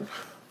I'm doing.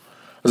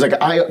 I was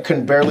like, I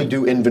can barely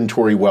do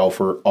inventory well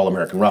for All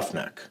American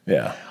Roughneck.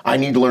 Yeah. I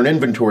need to learn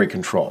inventory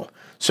control.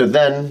 So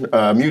then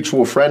a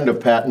mutual friend of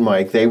Pat and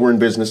Mike, they were in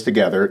business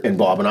together, and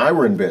Bob and I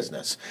were in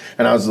business.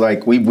 And I was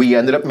like, we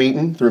ended up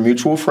meeting through a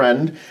mutual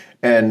friend,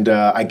 and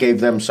I gave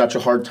them such a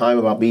hard time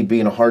about me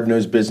being a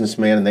hard-nosed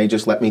businessman, and they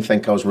just let me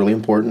think I was really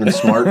important and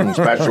smart and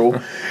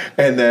special.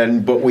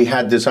 But we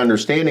had this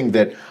understanding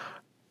that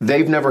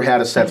they've never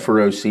had a Seth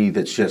Feroce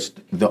that's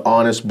just the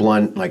honest,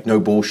 blunt, like no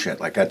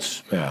bullshit. Like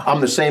I'm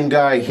the same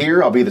guy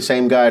here, I'll be the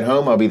same guy at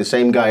home, I'll be the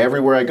same guy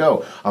everywhere I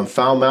go. I'm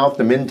foul-mouthed,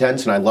 I'm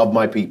intense, and I love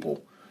my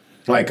people.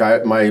 Like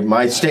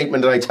my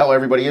statement that I tell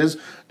everybody is,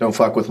 don't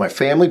fuck with my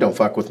family, don't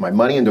fuck with my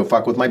money, and don't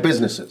fuck with my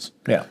businesses.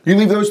 Yeah. You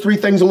leave those 3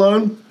 things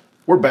alone,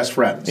 we're best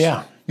friends.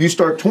 Yeah. You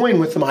start toying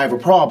with them, I have a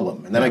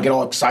problem. And then I get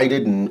all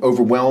excited and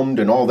overwhelmed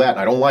and all that, and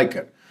I don't like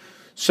it.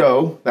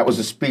 So that was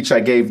the speech I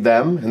gave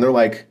them, and they're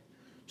like,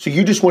 so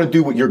you just want to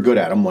do what you're good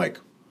at. I'm like,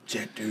 that's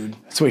it, dude.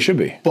 That's the way it should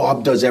be.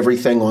 Bob does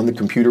everything on the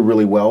computer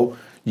really well.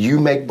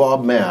 You make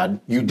Bob mad,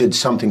 you did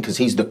something, because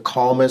he's the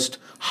calmest,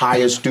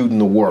 highest dude in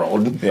the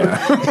world.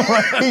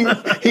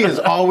 Yeah. he is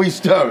always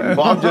stoned.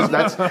 Bob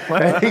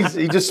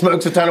he just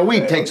smokes a ton of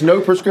weed, takes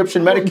no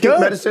prescription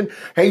medicine,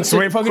 hates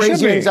it,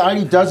 crazy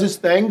anxiety, does his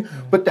thing,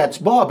 but that's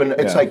Bob. And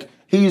it's like,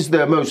 he's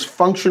the most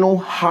functional,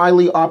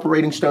 highly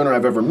operating stoner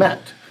I've ever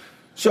met.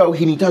 So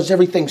he does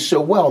everything so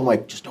well. I'm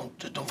like, just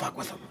don't fuck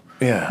with him.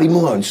 Yeah. Leave him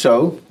alone.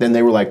 So then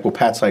they were like, well,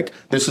 Pat's like,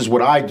 this is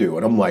what I do.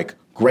 And I'm like,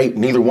 great,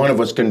 neither one of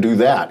us can do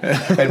that.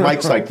 And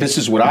Mike's like, this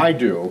is what I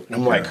do. And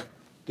I'm like,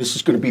 this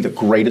is going to be the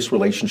greatest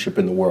relationship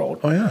in the world.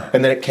 Oh, yeah.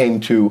 And then it came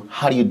to,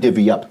 how do you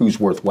divvy up who's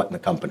worth what in the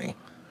company?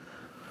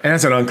 And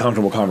that's an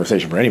uncomfortable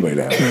conversation for anybody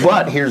to have.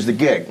 But here's the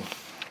gig.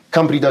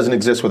 Company doesn't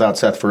exist without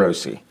Seth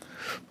Feroce.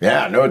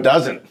 Yeah, no, it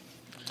doesn't.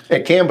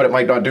 It can, but it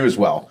might not do as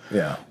well.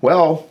 Yeah.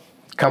 Well,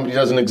 company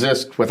doesn't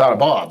exist without a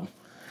Bob.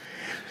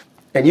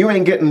 And you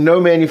ain't getting no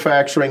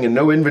manufacturing and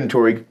no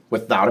inventory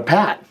without a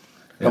Pat.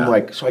 Yeah. I'm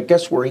like, so I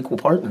guess we're equal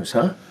partners,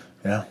 huh?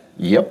 Yeah.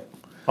 Yep.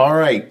 All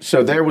right,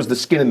 so there was the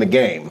skin in the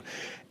game.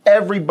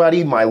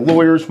 Everybody, my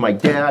lawyers, my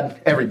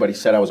dad, everybody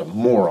said I was a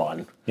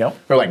moron.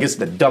 Yep. They're like, it's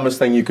the dumbest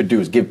thing you could do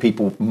is give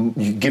people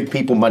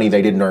money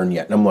they didn't earn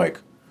yet. And I'm like,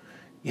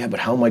 yeah,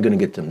 but how am I going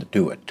to get them to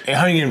do it? And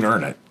how do you even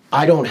earn it?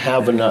 I don't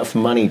have enough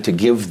money to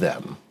give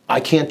them. I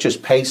can't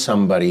just pay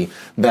somebody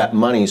that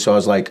money. So I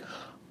was like,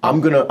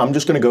 I'm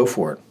just gonna go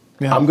for it.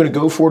 Yeah. I'm gonna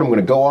go for it. I'm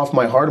gonna go off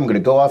my heart. I'm gonna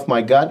go off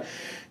my gut.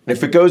 And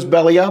if it goes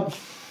belly up,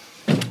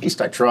 at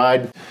least I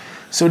tried.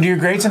 So do your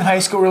grades in high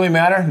school really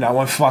matter? Not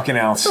one fucking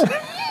ounce.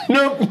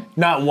 Nope.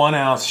 Not 1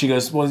 ounce. She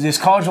goes, well, is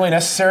college really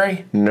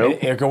necessary?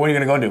 Nope. I go, what are you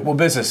going to go do? Well,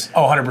 business.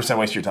 Oh, 100%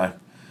 waste your time.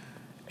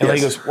 And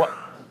lady goes, what?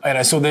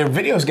 And so their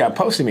videos got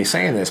posted me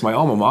saying this. My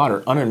alma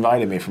mater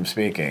uninvited me from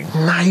speaking.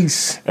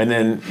 Nice. And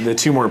then the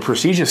 2 more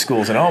prestigious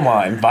schools in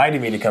Omaha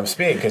invited me to come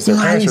speak because their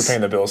parents were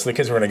paying the bills, so the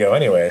kids were going to go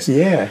anyways.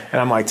 Yeah.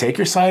 And I'm like, take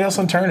your side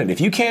hustle and turn it.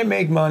 If you can't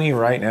make money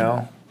right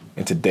now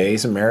in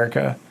today's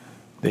America,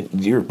 then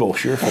you're full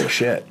of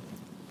shit.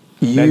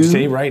 And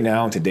today, right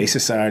now, in today's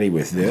society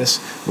with this,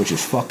 which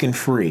is fucking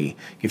free,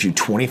 gives you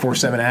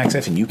 24/7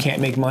 access, and you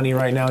can't make money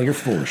right now, you're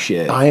full of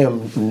shit. I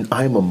am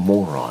a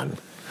moron.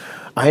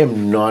 I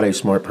am not a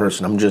smart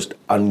person. I'm just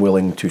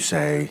unwilling to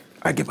say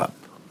I give up.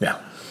 Yeah.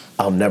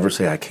 I'll never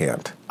say I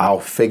can't. I'll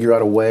figure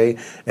out a way,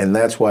 and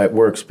that's why it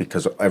works,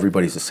 because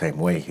everybody's the same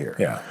way here.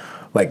 Yeah.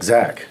 Like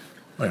Zach.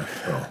 Yeah,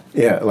 well.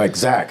 Yeah, like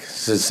Zach.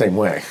 It's the same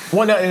way.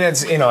 Well, no, and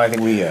that's, I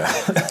think we,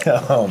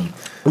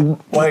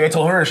 like I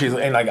told her, she's,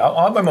 and like,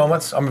 I'll have my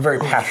moments. I'm a very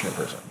passionate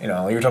person. You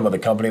were talking about the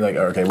company, like,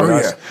 okay,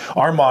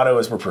 our motto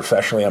is we're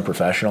professionally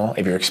unprofessional.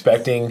 If you're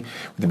expecting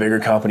the bigger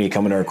company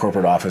coming to our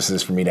corporate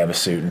offices for me to have a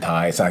suit and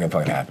tie, it's not going to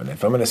fucking happen.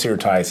 If I'm in a suit or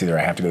tie, it's either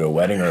I have to go to a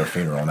wedding or a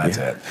funeral, and that's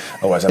it.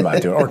 Otherwise, I'm not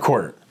doing it. Or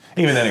court.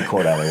 Even then in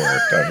court, I only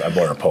wear I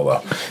wear a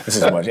polo. This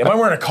is much. If I'm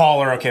wearing a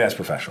collar, okay, that's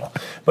professional.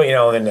 But,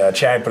 then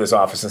Chad put his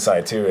office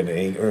inside, too. And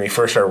when he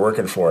first started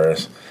working for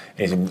us,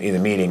 he's in the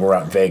meeting. We're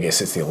out in Vegas.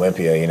 It's the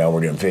Olympia.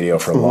 We're doing video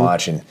for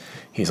launch. And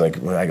he's like,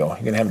 when I go,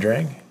 you going to have a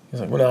drink?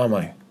 He's like, well, no, I'm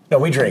like, no,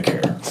 we drink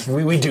here.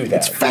 We do that.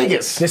 It's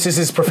Vegas. This is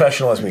as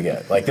professional as we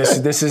get. Like,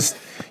 this is,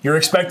 you're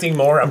expecting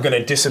more, I'm going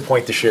to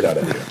disappoint the shit out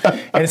of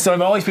you. And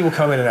so all these people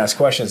come in and ask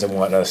questions and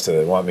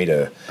want me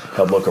to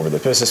help look over the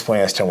business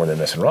plans, tell them where they're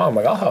missing wrong. I'm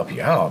like, I'll help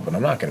you out, but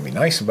I'm not going to be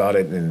nice about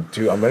it. And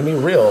I'm going to be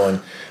real, and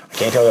I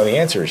can't tell you all the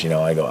answers.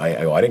 I go,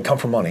 I didn't come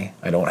for money.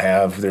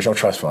 There's no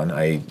trust fund.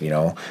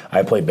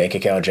 I play bank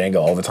account Jenga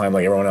all the time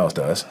like everyone else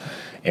does.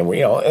 And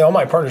we, all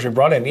my partners we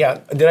brought in,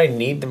 did I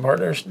need the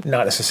partners?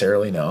 Not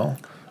necessarily, no.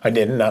 I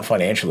didn't, not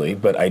financially,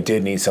 but I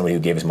did need somebody who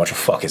gave as much a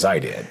fuck as I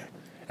did.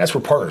 That's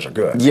where partners are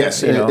good.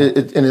 Yes, you know?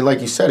 and like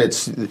you said,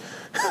 it's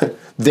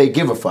they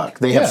give a fuck.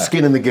 They have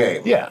skin in the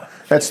game. Yeah.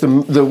 That's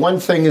the one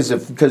thing is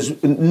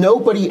because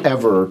nobody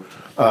ever,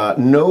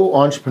 no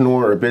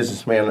entrepreneur or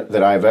businessman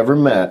that I've ever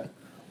met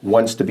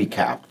wants to be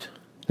capped.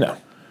 No.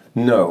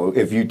 No,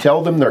 if you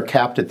tell them they're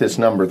capped at this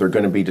number, they're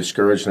going to be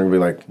discouraged and they'll be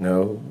like,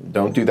 no,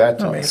 don't do that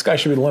to me. The sky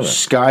should be the limit.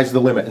 Sky's the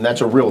limit, and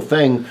that's a real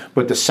thing,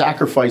 but the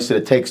sacrifice that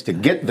it takes to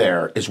get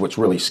there is what's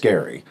really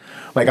scary.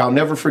 Like, I'll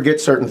never forget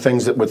certain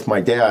things that with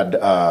my dad,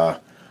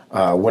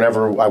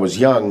 whenever I was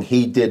young,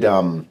 he did,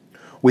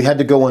 we had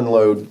to go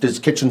unload his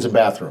kitchens and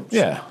bathrooms.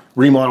 Yeah.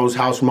 Remodels,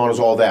 house remodels,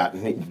 all that,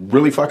 and he's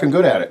really fucking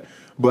good at it.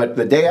 But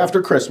the day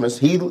after Christmas,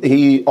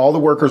 he all the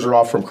workers are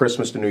off from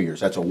Christmas to New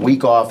Year's. That's a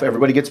week off.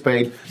 Everybody gets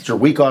paid. It's your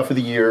week off of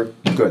the year.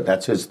 Good.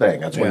 That's his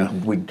thing. That's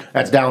when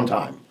that's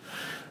downtime.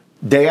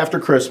 Day after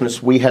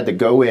Christmas, we had to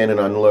go in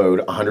and unload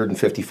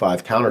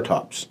 155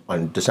 countertops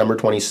on December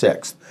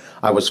 26th.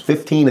 I was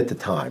 15 at the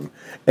time,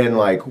 and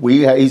like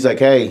he's like,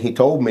 hey, he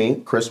told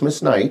me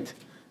Christmas night.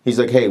 He's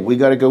like, hey, we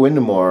got to go in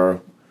tomorrow.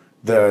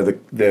 The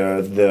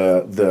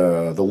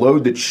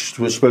load that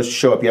was supposed to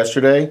show up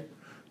yesterday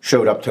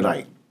showed up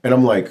tonight. And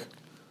I'm like,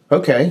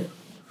 okay,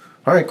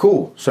 all right,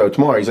 cool. So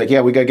tomorrow, he's like, yeah,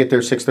 we got to get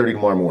there 6:30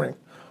 tomorrow morning.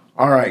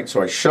 All right,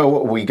 so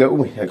we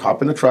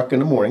hop in the truck in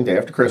the morning, day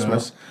after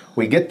Christmas.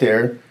 We get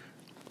there,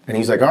 and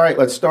he's like, all right,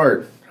 let's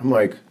start. I'm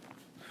like,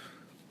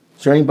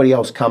 is there anybody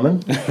else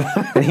coming?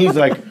 And he's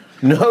like,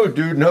 no,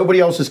 dude, nobody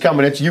else is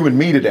coming. It's you and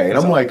me today. And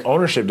I'm like,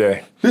 ownership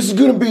day. This is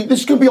gonna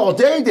be all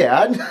day,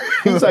 Dad.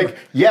 He's like,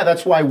 yeah,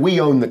 that's why we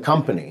own the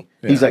company.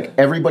 Yeah. He's like,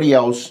 everybody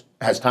else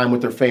has time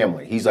with their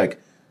family. He's like,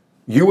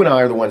 you and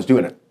I are the ones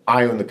doing it.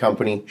 I own the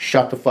company.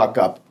 Shut the fuck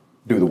up.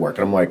 Do the work.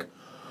 And I'm like,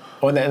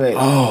 and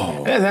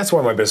that's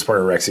why my business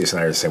partner Rexius and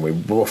I are the same way.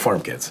 We're both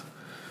farm kids.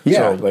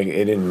 Yeah. So, like,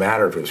 it didn't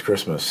matter if it was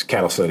Christmas.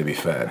 Cattle still had to be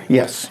fed.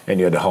 Yes. And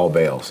you had to haul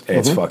bales. And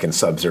it's fucking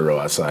sub-zero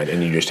outside,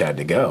 and you just had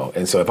to go.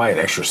 And so if I had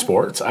extra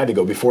sports, I had to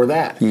go before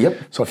that. Yep.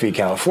 So I feed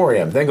cattle at 4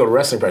 a.m., then go to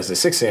wrestling practice at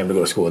 6 a.m. to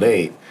go to school at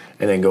 8,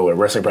 and then go to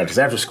wrestling practice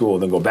after school,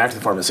 and then go back to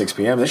the farm at 6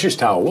 p.m. That's just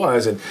how it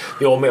was. And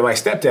the old man, my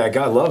stepdad,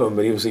 God love him,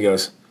 but he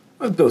goes,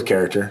 let's build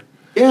character.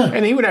 Yeah.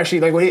 And he would actually,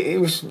 like,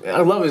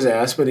 I love his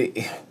ass, but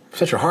he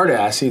such a hard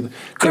ass. He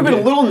could have been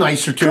a little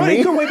nicer to me.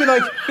 He could maybe,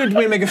 like, we had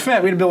to make a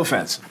fence. We had to build a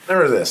fence.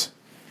 Remember this.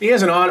 He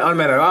has an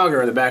automatic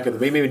auger in the back of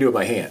the. He made me do it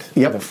by hand.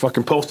 Yep. The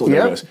fucking postal guy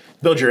goes,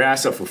 build your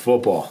ass up for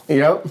football.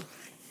 Yep.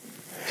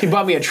 He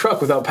bought me a truck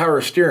without power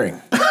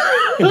steering.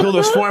 He built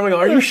this for me.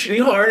 Are you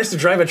know how hard it is to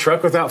drive a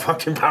truck without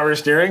fucking power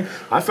steering?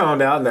 I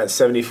found out in that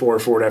 74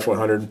 Ford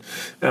F-100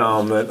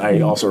 that I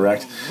also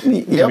wrecked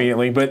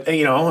immediately. But,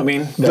 I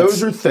mean.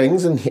 Those are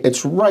things, and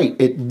it's right.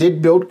 It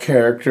did build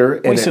character.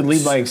 We said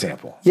lead by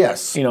example.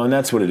 Yes. And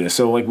that's what it is.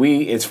 So, like,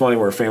 it's funny,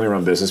 we're a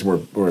family-run business.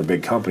 We're a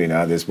big company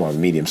now. This more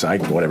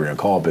medium-sized, whatever you're going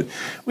to call it. But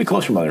we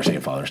close for Mother's Day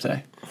and Father's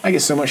Day. I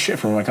get so much shit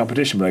from my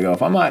competition, but I go,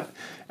 if I'm going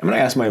to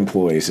ask my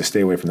employees to stay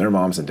away from their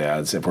moms and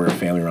dads if we're a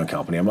family-run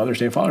company on Mother's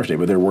Day and Father's Day,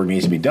 but their work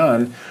needs to be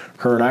done.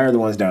 Her and I are the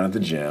ones down at the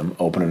gym,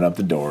 opening up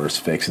the doors,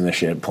 fixing the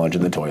shit,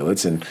 plunging the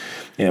toilets. And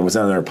it was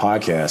on their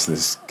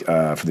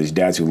podcast, for these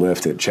dads who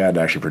lift it. Chad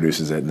actually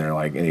produces it, and they're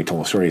like, and he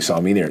told a story. He saw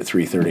me there at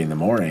 3:30 in the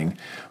morning,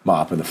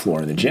 mopping the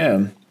floor in the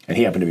gym, and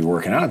he happened to be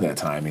working out at that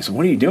time. He said,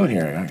 what are you doing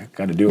here? I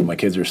got to do it when my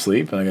kids are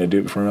asleep, and I got to do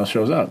it before anyone else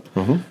shows up.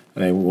 Mm-hmm.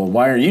 And they, well,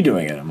 why are you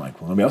doing it? I'm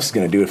like, well, nobody else is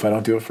going to do it if I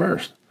don't do it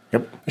first.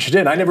 Yep. I should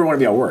did. I never want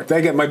to be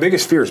outworked. My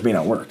biggest fear is being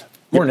outworked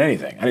more than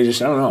anything. I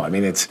don't know. I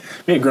mean,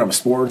 I grew up in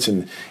sports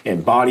and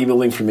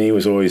bodybuilding for me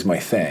was always my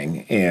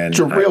thing. And it's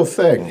a real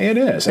thing. It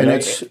is. And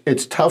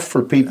it's tough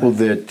for people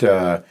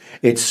that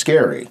it's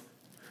scary.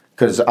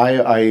 Because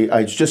I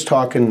was just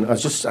talking, I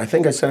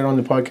think I said it on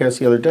the podcast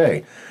the other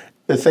day.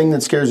 The thing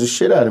that scares the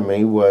shit out of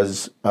me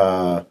was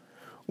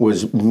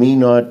me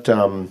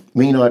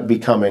not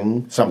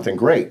becoming something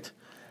great.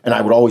 And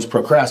I would always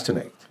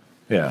procrastinate.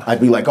 Yeah.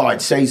 I'd be like,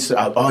 I'd say,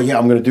 I'm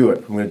going to do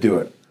it. I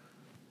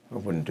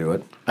wouldn't do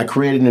it. I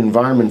created an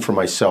environment for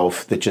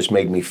myself that just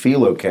made me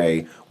feel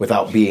okay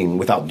without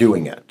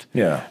doing it.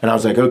 Yeah. And I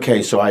was like,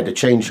 okay, so I had to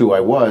change who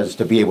I was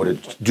to be able to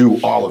do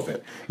all of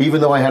it.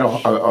 Even though I had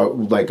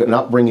an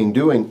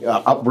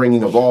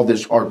upbringing of all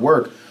this hard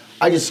work,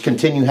 I just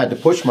had to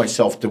push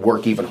myself to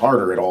work even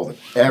harder at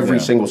every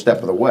single step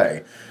of the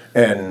way.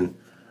 And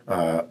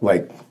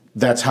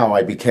that's how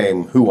I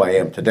became who I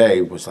am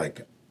today. Was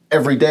like,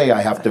 every day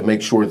I have to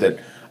make sure that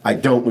I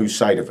don't lose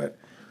sight of it.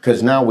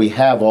 Because now we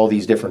have all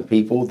these different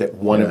people that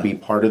want to be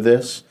part of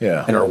this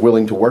and are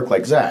willing to work,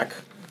 like Zach.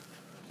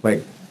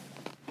 Like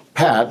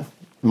Pat,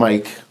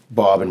 Mike,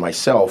 Bob, and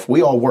myself,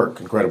 we all work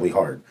incredibly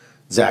hard.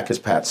 Zach is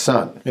Pat's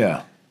son.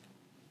 Yeah.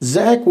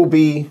 Zach will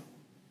be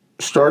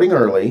starting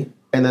early,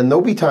 and then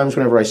there'll be times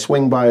whenever I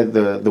swing by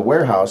the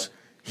warehouse,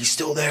 he's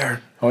still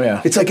there. Oh,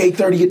 yeah. It's like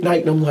 8:30 at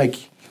night, and I'm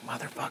like, you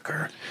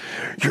motherfucker,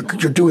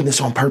 you're doing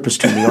this on purpose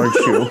to me, aren't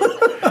you?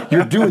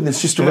 You're doing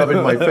this just to rub it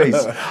in my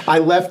face. I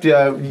left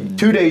 2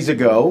 days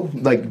ago,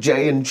 like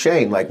Jay and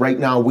Shane. Like right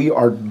now, we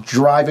are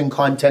driving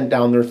content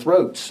down their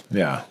throats.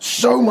 Yeah.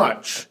 So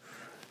much.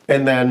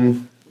 And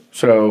then,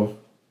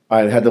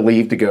 I had to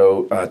leave to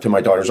go to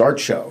my daughter's art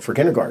show for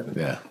kindergarten.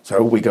 Yeah.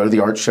 So we go to the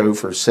art show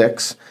for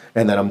 6,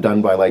 and then I'm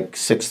done by like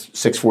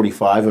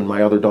 6:45, and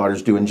my other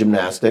daughter's doing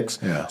gymnastics.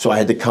 Yeah. So I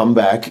had to come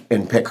back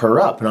and pick her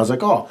up, and I was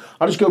like, oh,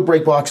 I'll just go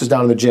break boxes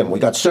down in the gym. We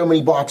got so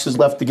many boxes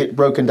left to get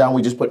broken down.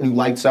 We just put new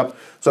lights up.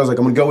 So I was like,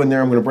 I'm gonna go in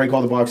there. I'm gonna break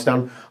all the boxes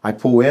down. I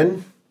pull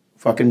in,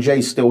 fucking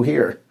Jay's still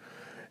here.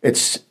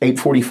 It's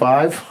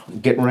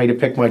 8:45, getting ready to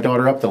pick my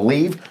daughter up to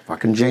leave.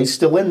 Fucking Jay's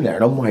still in there,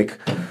 and I'm like,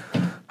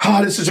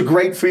 oh, this is a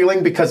great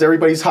feeling because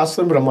everybody's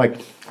hustling, but I'm like,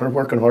 they're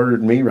working harder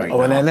than me right now.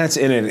 Oh, and then that's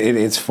in it.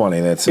 It's funny.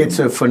 It's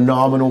a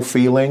phenomenal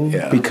feeling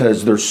Yeah.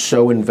 because they're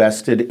so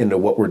invested into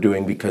what we're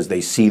doing because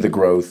they see the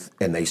growth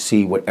and they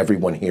see what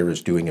everyone here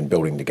is doing and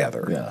building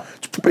together. Yeah.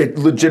 It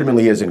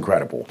legitimately is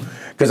incredible.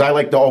 Because I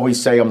like to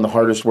always say I'm the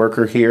hardest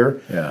worker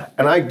here. Yeah.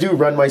 And I do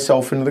run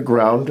myself into the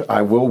ground.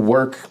 I will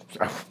work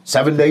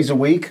 7 days a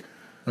week.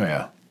 Oh,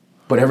 yeah.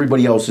 But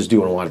everybody else is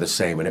doing a lot of the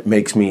same, and it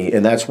makes me,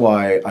 and that's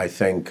why I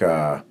think,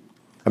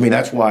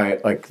 that's why,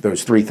 like,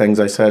 those 3 things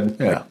I said,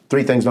 Yeah. like,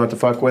 3 things not to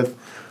fuck with,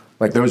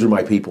 like, those are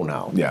my people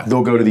now. Yeah.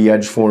 They'll go to the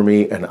edge for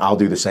me, and I'll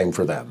do the same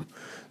for them.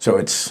 So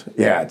it's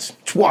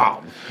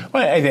wild.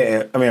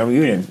 Well, I mean,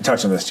 you didn't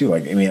touch on this too.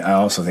 Like, I mean, I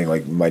also think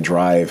like my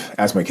drive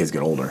as my kids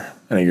get older.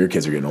 I know your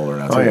kids are getting older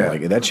now too. Oh, yeah.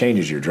 Like that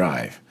changes your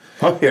drive.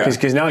 Oh, yeah.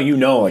 Because now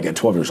like at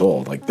 12 years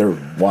old, like they're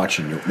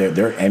watching you,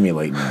 they're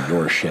emulating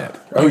your shit.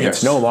 Oh, Like, yes.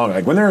 It's no longer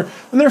like when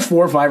they're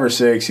 4, 5, or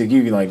 6.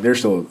 You can like they're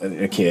still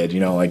a kid. You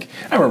know, like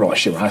I remember all that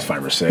shit when I was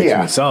 5 or 6. Yeah. I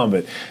mean, some,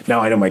 but now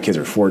I know my kids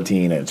are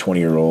 14 and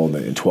 20-year-old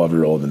and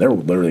 12-year-old, and they're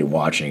literally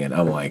watching, and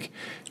I'm like,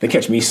 they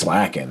catch me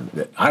slacking.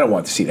 I don't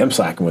want to see them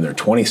slacking when they're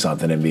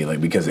 20-something and be like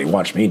because they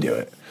watch me do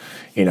it.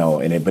 You know,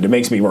 but it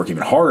makes me work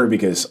even harder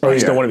because I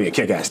still want to be a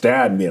kick-ass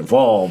dad and be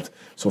involved.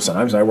 So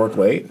sometimes I work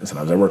late, and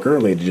sometimes I work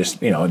early. It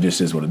just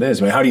is what it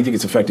is. I mean, how do you think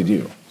it's affected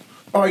you?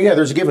 Oh, yeah,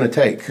 there's a give and a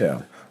take.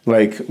 Yeah.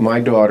 Like,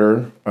 my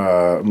daughter,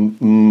 I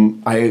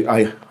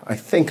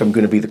think I'm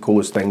going to be the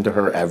coolest thing to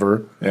her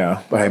ever.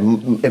 Yeah. But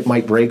it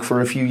might break for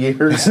a few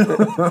years.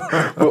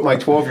 But my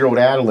 12-year-old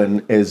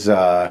Adeline is...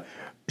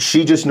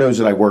 she just knows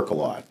that I work a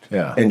lot.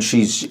 Yeah. And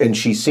she's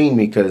seen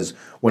me because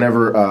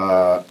whenever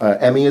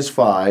Emmy is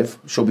 5,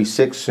 she'll be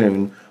 6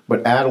 soon,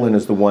 but Adeline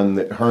is the one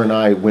that her and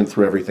I went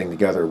through everything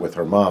together with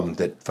her mom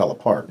that fell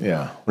apart.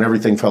 Yeah. When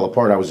everything fell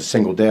apart, I was a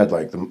single dad,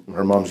 like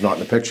her mom's not in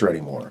the picture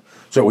anymore.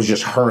 So it was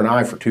just her and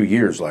I for 2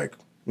 years, like, it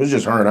was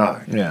just her and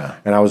I. Yeah.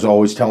 And I was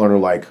always telling her,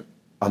 like,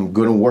 I'm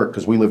going to work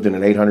because we lived in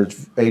an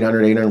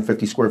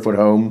 850 square foot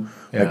home.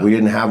 Yeah. Like, we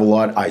didn't have a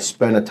lot. I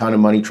spent a ton of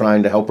money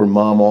trying to help her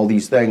mom, all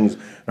these things.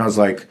 And I was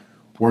like,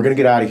 we're going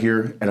to get out of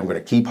here and I'm going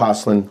to keep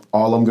hustling.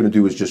 All I'm going to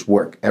do is just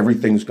work.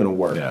 Everything's going to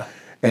work. Yeah.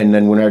 And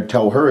then when I'd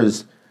tell her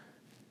is,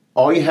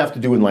 all you have to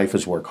do in life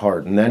is work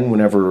hard. And then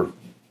whenever,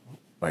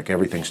 like,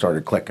 everything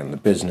started clicking, the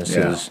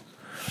businesses,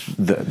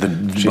 the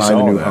buying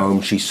a new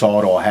home, she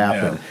saw it all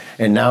happen.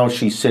 Yeah. And now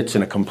she sits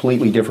in a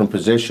completely different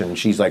position.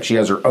 She's like, she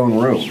has her own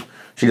room.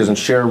 She doesn't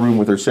share a room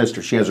with her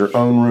sister. She has her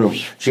own room.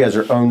 She has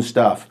her own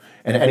stuff.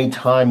 And any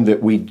time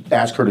that we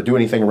ask her to do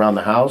anything around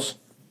the house,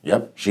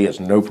 yep, she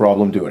has no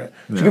problem doing it.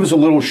 She gives us a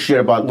little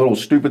shit about little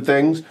stupid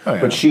things,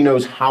 but she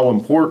knows how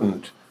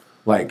important,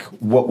 like,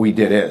 what we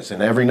did is.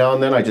 And every now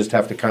and then I just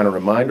have to kind of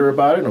remind her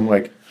about it. And I'm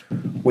like,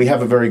 we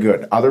have it very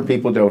good. Other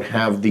people don't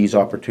have these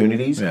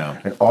opportunities. Yeah.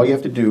 And all you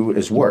have to do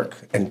is work.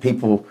 And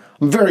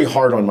I'm very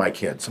hard on my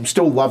kids. I'm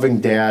still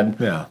loving dad.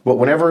 Yeah. But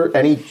whenever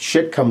any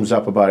shit comes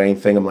up about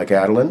anything, I'm like,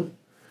 Adeline,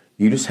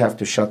 you just have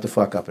to shut the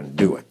fuck up and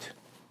do it.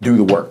 Do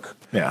the work.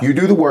 Yeah. You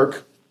do the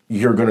work,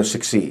 you're going to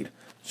succeed.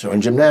 So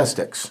in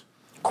gymnastics,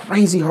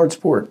 crazy hard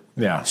sport.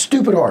 Yeah.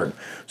 Stupid hard.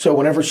 So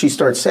whenever she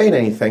starts saying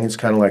anything, it's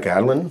kind of like,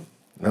 Adeline,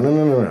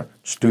 no.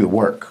 Just do the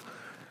work.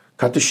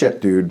 Cut the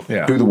shit, dude.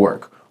 Yeah. Do the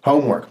work.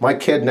 Homework. My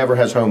kid never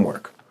has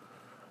homework.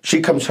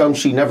 She comes home,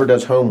 she never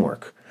does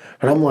homework.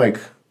 And I'm like,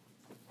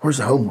 where's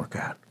the homework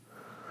at?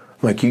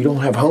 I'm like, you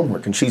don't have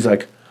homework. And she's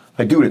like,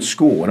 I do it at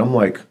school. And I'm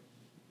like,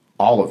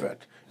 all of it.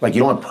 Like,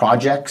 you don't have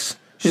projects?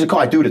 She's like, oh,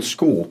 I do it at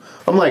school.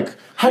 I'm like,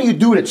 how do you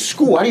do it at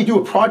school? How do you do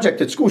a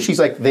project at school? She's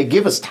like, they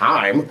give us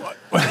time.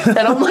 And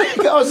I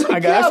was like, I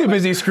got too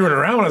busy screwing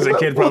around as a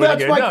kid. Well,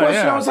 Probably that's my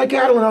question. I was like,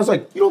 Adeline, I was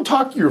like, you don't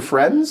talk to your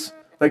friends?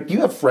 Like, do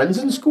you have friends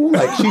in school?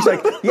 Like, she's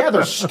like, yeah,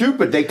 they're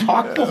stupid. They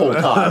talk the whole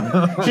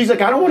time. She's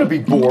like, I don't want to be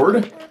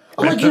bored.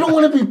 I'm like, you don't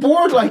want to be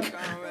bored? Like,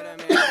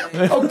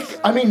 okay,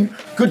 I mean,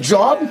 good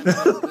job.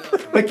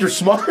 Like, you're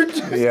smart.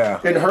 Yeah.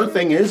 And her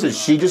thing is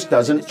she just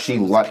doesn't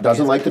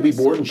like to be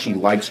bored, and she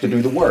likes to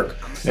do the work.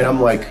 And I'm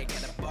like,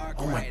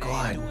 oh my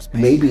God,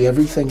 maybe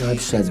everything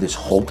I've said this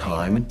whole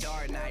time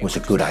was a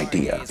good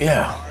idea.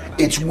 Yeah.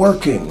 It's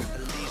working.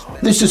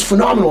 This is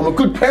phenomenal. I'm a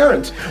good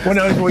parent.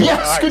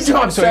 Yes, good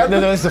job, so, Seth.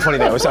 No, that's the funny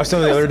thing. I was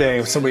telling the other day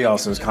with somebody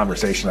else in this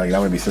conversation, like, I'm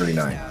going to be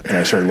 39. And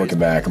I started looking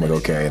back. I'm like,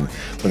 okay. And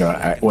looking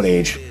at what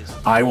age?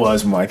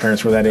 my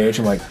parents were that age.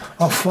 I'm like,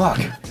 oh fuck,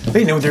 they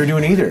didn't know what they were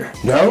doing either.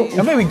 No.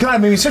 And maybe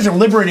God, maybe such a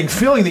liberating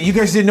feeling that you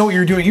guys didn't know what you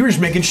were doing. You were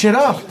just making shit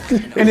up,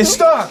 and it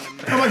stuck.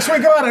 I'm like,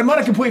 sweet God, I'm not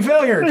a complete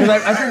failure because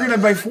I figured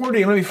that by 40,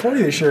 I'm gonna be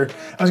 40 this year.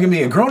 I was gonna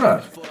be a grown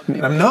up,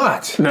 and I'm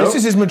not. No. This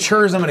is as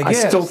mature as I'm gonna I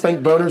get. still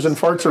think boners and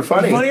farts are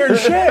funny. Funnier than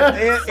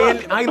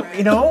shit,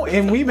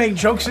 and we make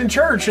jokes in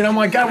church, and I'm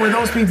like, God, we're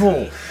those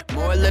people.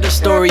 Moral of the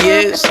story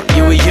is,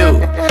 you are you,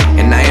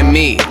 and I am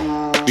me.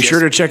 Be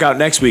sure to check out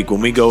next week when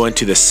we go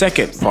into the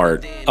second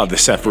part of the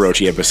Seth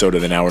Barocci episode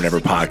of the Now or Never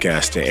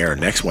podcast to air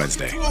next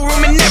Wednesday.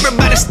 Room and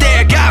everybody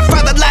stare,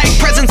 Godfather like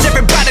presence,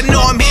 everybody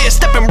know I'm here.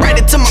 Stepping right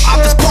into my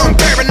office, pouring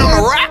bourbon on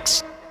the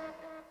rocks.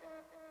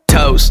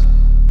 Toast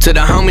to the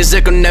homies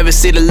that could never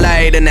see the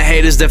light, and the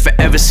haters that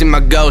forever see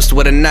my ghost.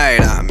 What a night,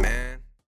 man.